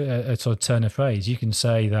it's just a sort of turn of phrase. You can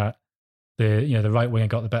say that the right winger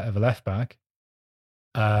got the better of the left back.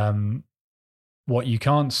 What you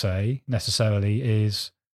can't say necessarily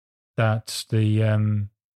is that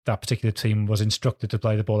that particular team was instructed to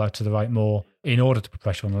play the ball out to the right more in order to put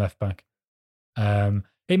pressure on the left back.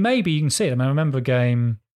 It may be, you can see it. I remember a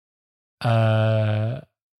game, Bayern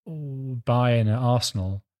at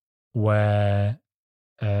Arsenal, where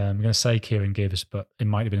I'm going to say Kieran Gibbs, but it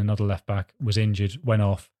might have been another left back, was injured, went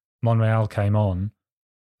off. Monreal came on,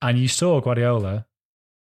 and you saw Guardiola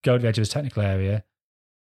go to the edge of his technical area,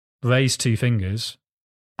 raise two fingers,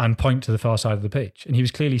 and point to the far side of the pitch. And he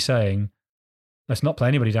was clearly saying, let's not play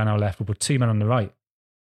anybody down our left, we'll put two men on the right.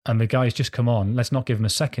 And the guy's just come on, let's not give him a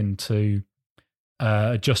second to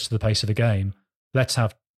adjust to the pace of the game. Let's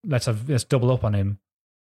double up on him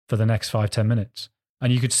for the next 5-10 minutes.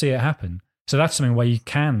 And you could see it happen. So that's something where you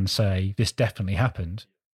can say, this definitely happened.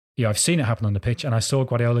 I've seen it happen on the pitch, and I saw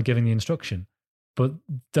Guardiola giving the instruction. But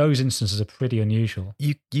those instances are pretty unusual.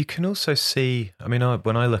 You can also see, when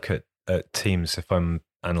I look at teams, if I'm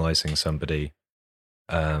analysing somebody,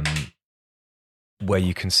 where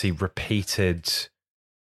you can see repeated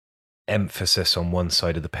emphasis on one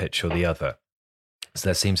side of the pitch or the other. So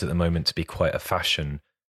there seems at the moment to be quite a fashion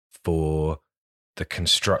for the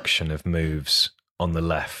construction of moves on the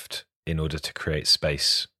left in order to create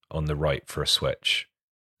space on the right for a switch.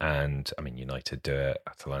 And United do it,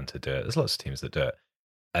 Atalanta do it. There's lots of teams that do it,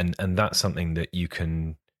 and that's something that you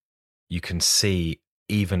can see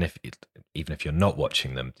even if you're not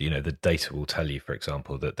watching them. The data will tell you, for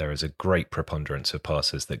example, that there is a great preponderance of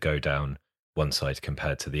passes that go down one side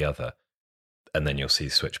compared to the other, and then you'll see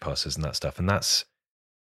switch passes and that stuff. And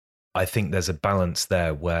I think there's a balance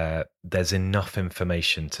there where there's enough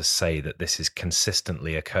information to say that this is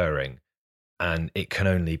consistently occurring. And it can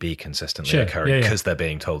only be consistently occurring because they're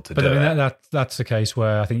being told to do it. That's the case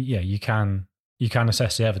where I think, you can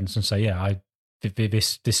assess the evidence and say,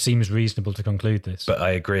 this seems reasonable to conclude this. But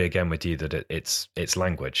I agree again with you that it's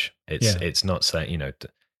language. It's not saying,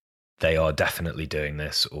 they are definitely doing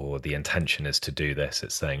this or the intention is to do this.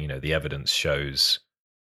 It's saying, the evidence shows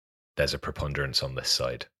there's a preponderance on this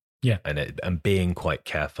side. Yeah. And being quite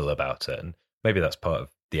careful about it. And maybe that's part of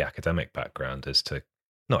the academic background, is to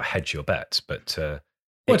not hedge your bets, but to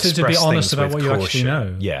be honest about what you actually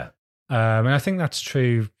know. Yeah. And I think that's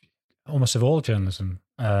true almost of all journalism.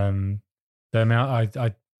 I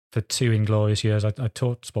for 2 inglorious years, I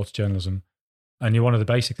taught sports journalism, and one of the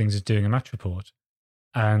basic things is doing a match report.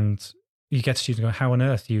 And you get students going, how on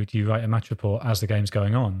earth do you write a match report as the game's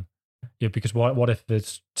going on? Because what if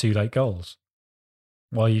there's 2 late goals?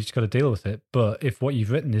 well, you just got to deal with it. But if what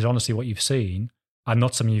you've written is honestly what you've seen and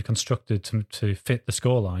not something you've constructed to fit the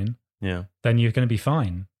scoreline, Yeah. then you're going to be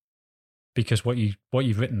fine because what you've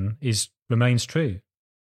written remains true.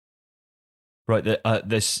 Right.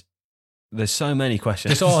 There's so many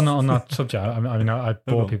questions. Just on that subject, I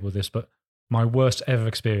bore people with this, but my worst ever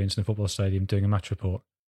experience in a football stadium doing a match report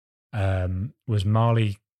was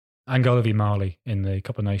Angola v Mali in the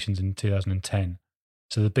Cup of Nations in 2010.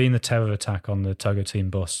 So there'd been the terror attack on the Togo team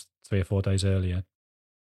bus 3 or 4 days earlier.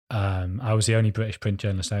 I was the only British print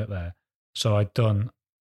journalist out there. So I'd done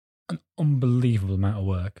an unbelievable amount of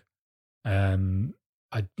work.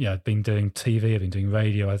 I'd been doing TV, I'd been doing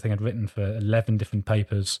radio. I think I'd written for 11 different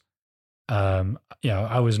papers. I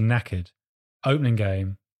was knackered. Opening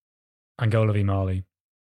game, Angola v Mali.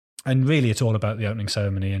 And really it's all about the opening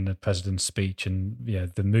ceremony and the president's speech and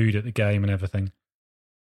the mood at the game and everything.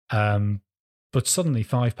 But suddenly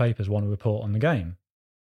 5 papers want to report on the game.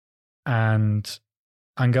 And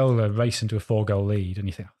Angola race into a 4-goal lead, and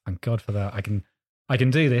you think, oh, thank God for that. I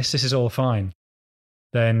can do this. This is all fine.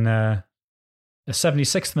 Then a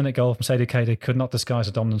 76th minute goal from Seydou Keita could not disguise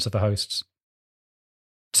the dominance of the hosts.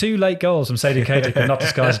 2 late goals from Seydou Keita could not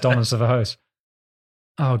disguise the dominance of the hosts.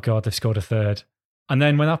 Oh God, they've scored a third. And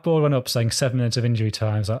then when that ball went up saying 7 minutes of injury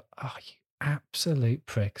time, I was like, oh, you absolute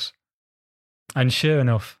pricks. And sure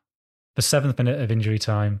enough, the 7th minute of injury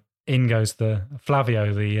time, in goes the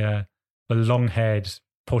Flavio, the long-haired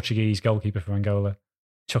Portuguese goalkeeper for Angola,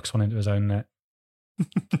 chucks one into his own net.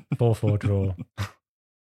 4-4 draw.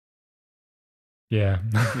 Yeah.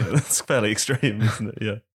 That's fairly extreme, isn't it?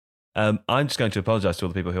 Yeah. I'm just going to apologise to all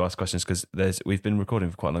the people who asked questions because we've been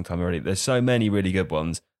recording for quite a long time already. There's so many really good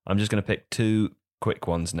ones. I'm just going to pick 2 quick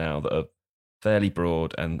ones now that are fairly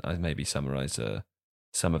broad, and I maybe summarise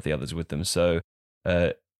some of the others with them. So,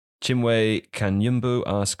 Chimwe Kanyumbu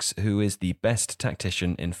asks, who is the best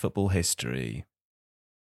tactician in football history?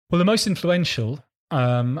 Well, the most influential,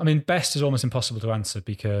 best is almost impossible to answer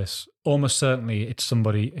because almost certainly it's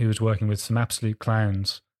somebody who was working with some absolute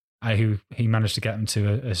clowns who he managed to get them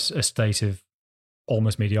to a state of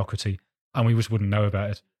almost mediocrity, and we just wouldn't know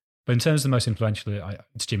about it. But in terms of the most influential,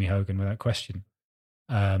 it's Jimmy Hogan without question.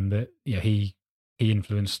 He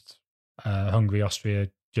influenced Hungary,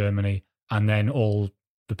 Austria, Germany, and then all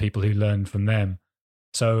the people who learned from them.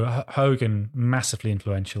 So Hogan, massively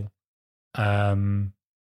influential. The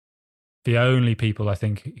only people I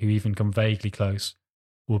think who even come vaguely close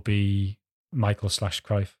will be Michael /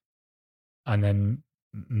 Cruyff, and then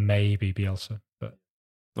maybe Bielsa. But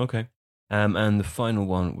okay. And the final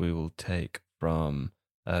one we will take from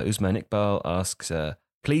Usman Iqbal asks,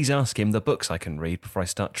 please ask him the books I can read before I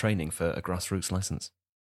start training for a grassroots license.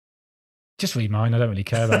 Just read mine. I don't really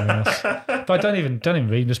care about anything else. But I don't even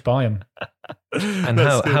read. Just buy them. And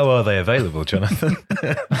how are they available, Jonathan?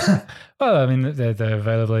 Well, they're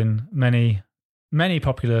available in many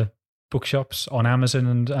popular bookshops, on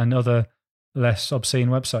Amazon and other less obscene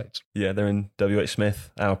websites. Yeah, they're in WH Smith,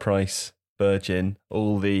 Our Price, Virgin,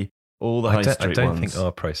 all the high street ones. I don't think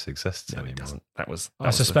Our Price exists No, anymore. it doesn't. I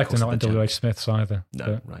suspect they're not in WH Smith's either.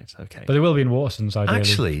 No, right, okay. But they will be in Waterson's, ideally.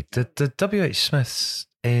 Actually, the WH Smith's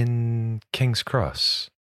in King's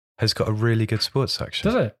Cross has got a really good sports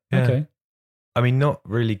section. Does it? Yeah. Okay. not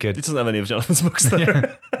really good. It doesn't have any of Jonathan's books, though.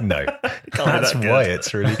 No, That's why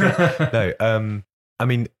it's really good. No,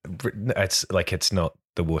 it's not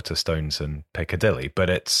the Waterstones and Piccadilly, but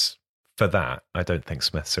it's for that. I don't think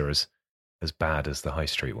Smiths are as bad as the high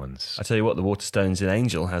street ones. I tell you what, the Waterstones in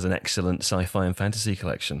Angel has an excellent sci-fi and fantasy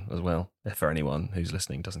collection as well, for anyone who's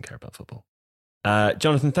listening doesn't care about football.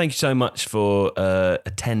 Jonathan, thank you so much for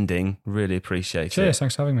attending. Really appreciate it. Cheers,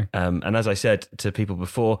 thanks for having me. And as I said to people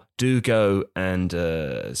before, do go and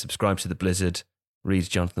subscribe to The Blizzard, read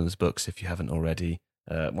Jonathan's books if you haven't already,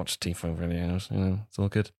 watch T5 videos, it's all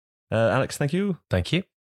good. Alex, thank you. Thank you.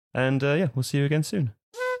 And we'll see you again soon.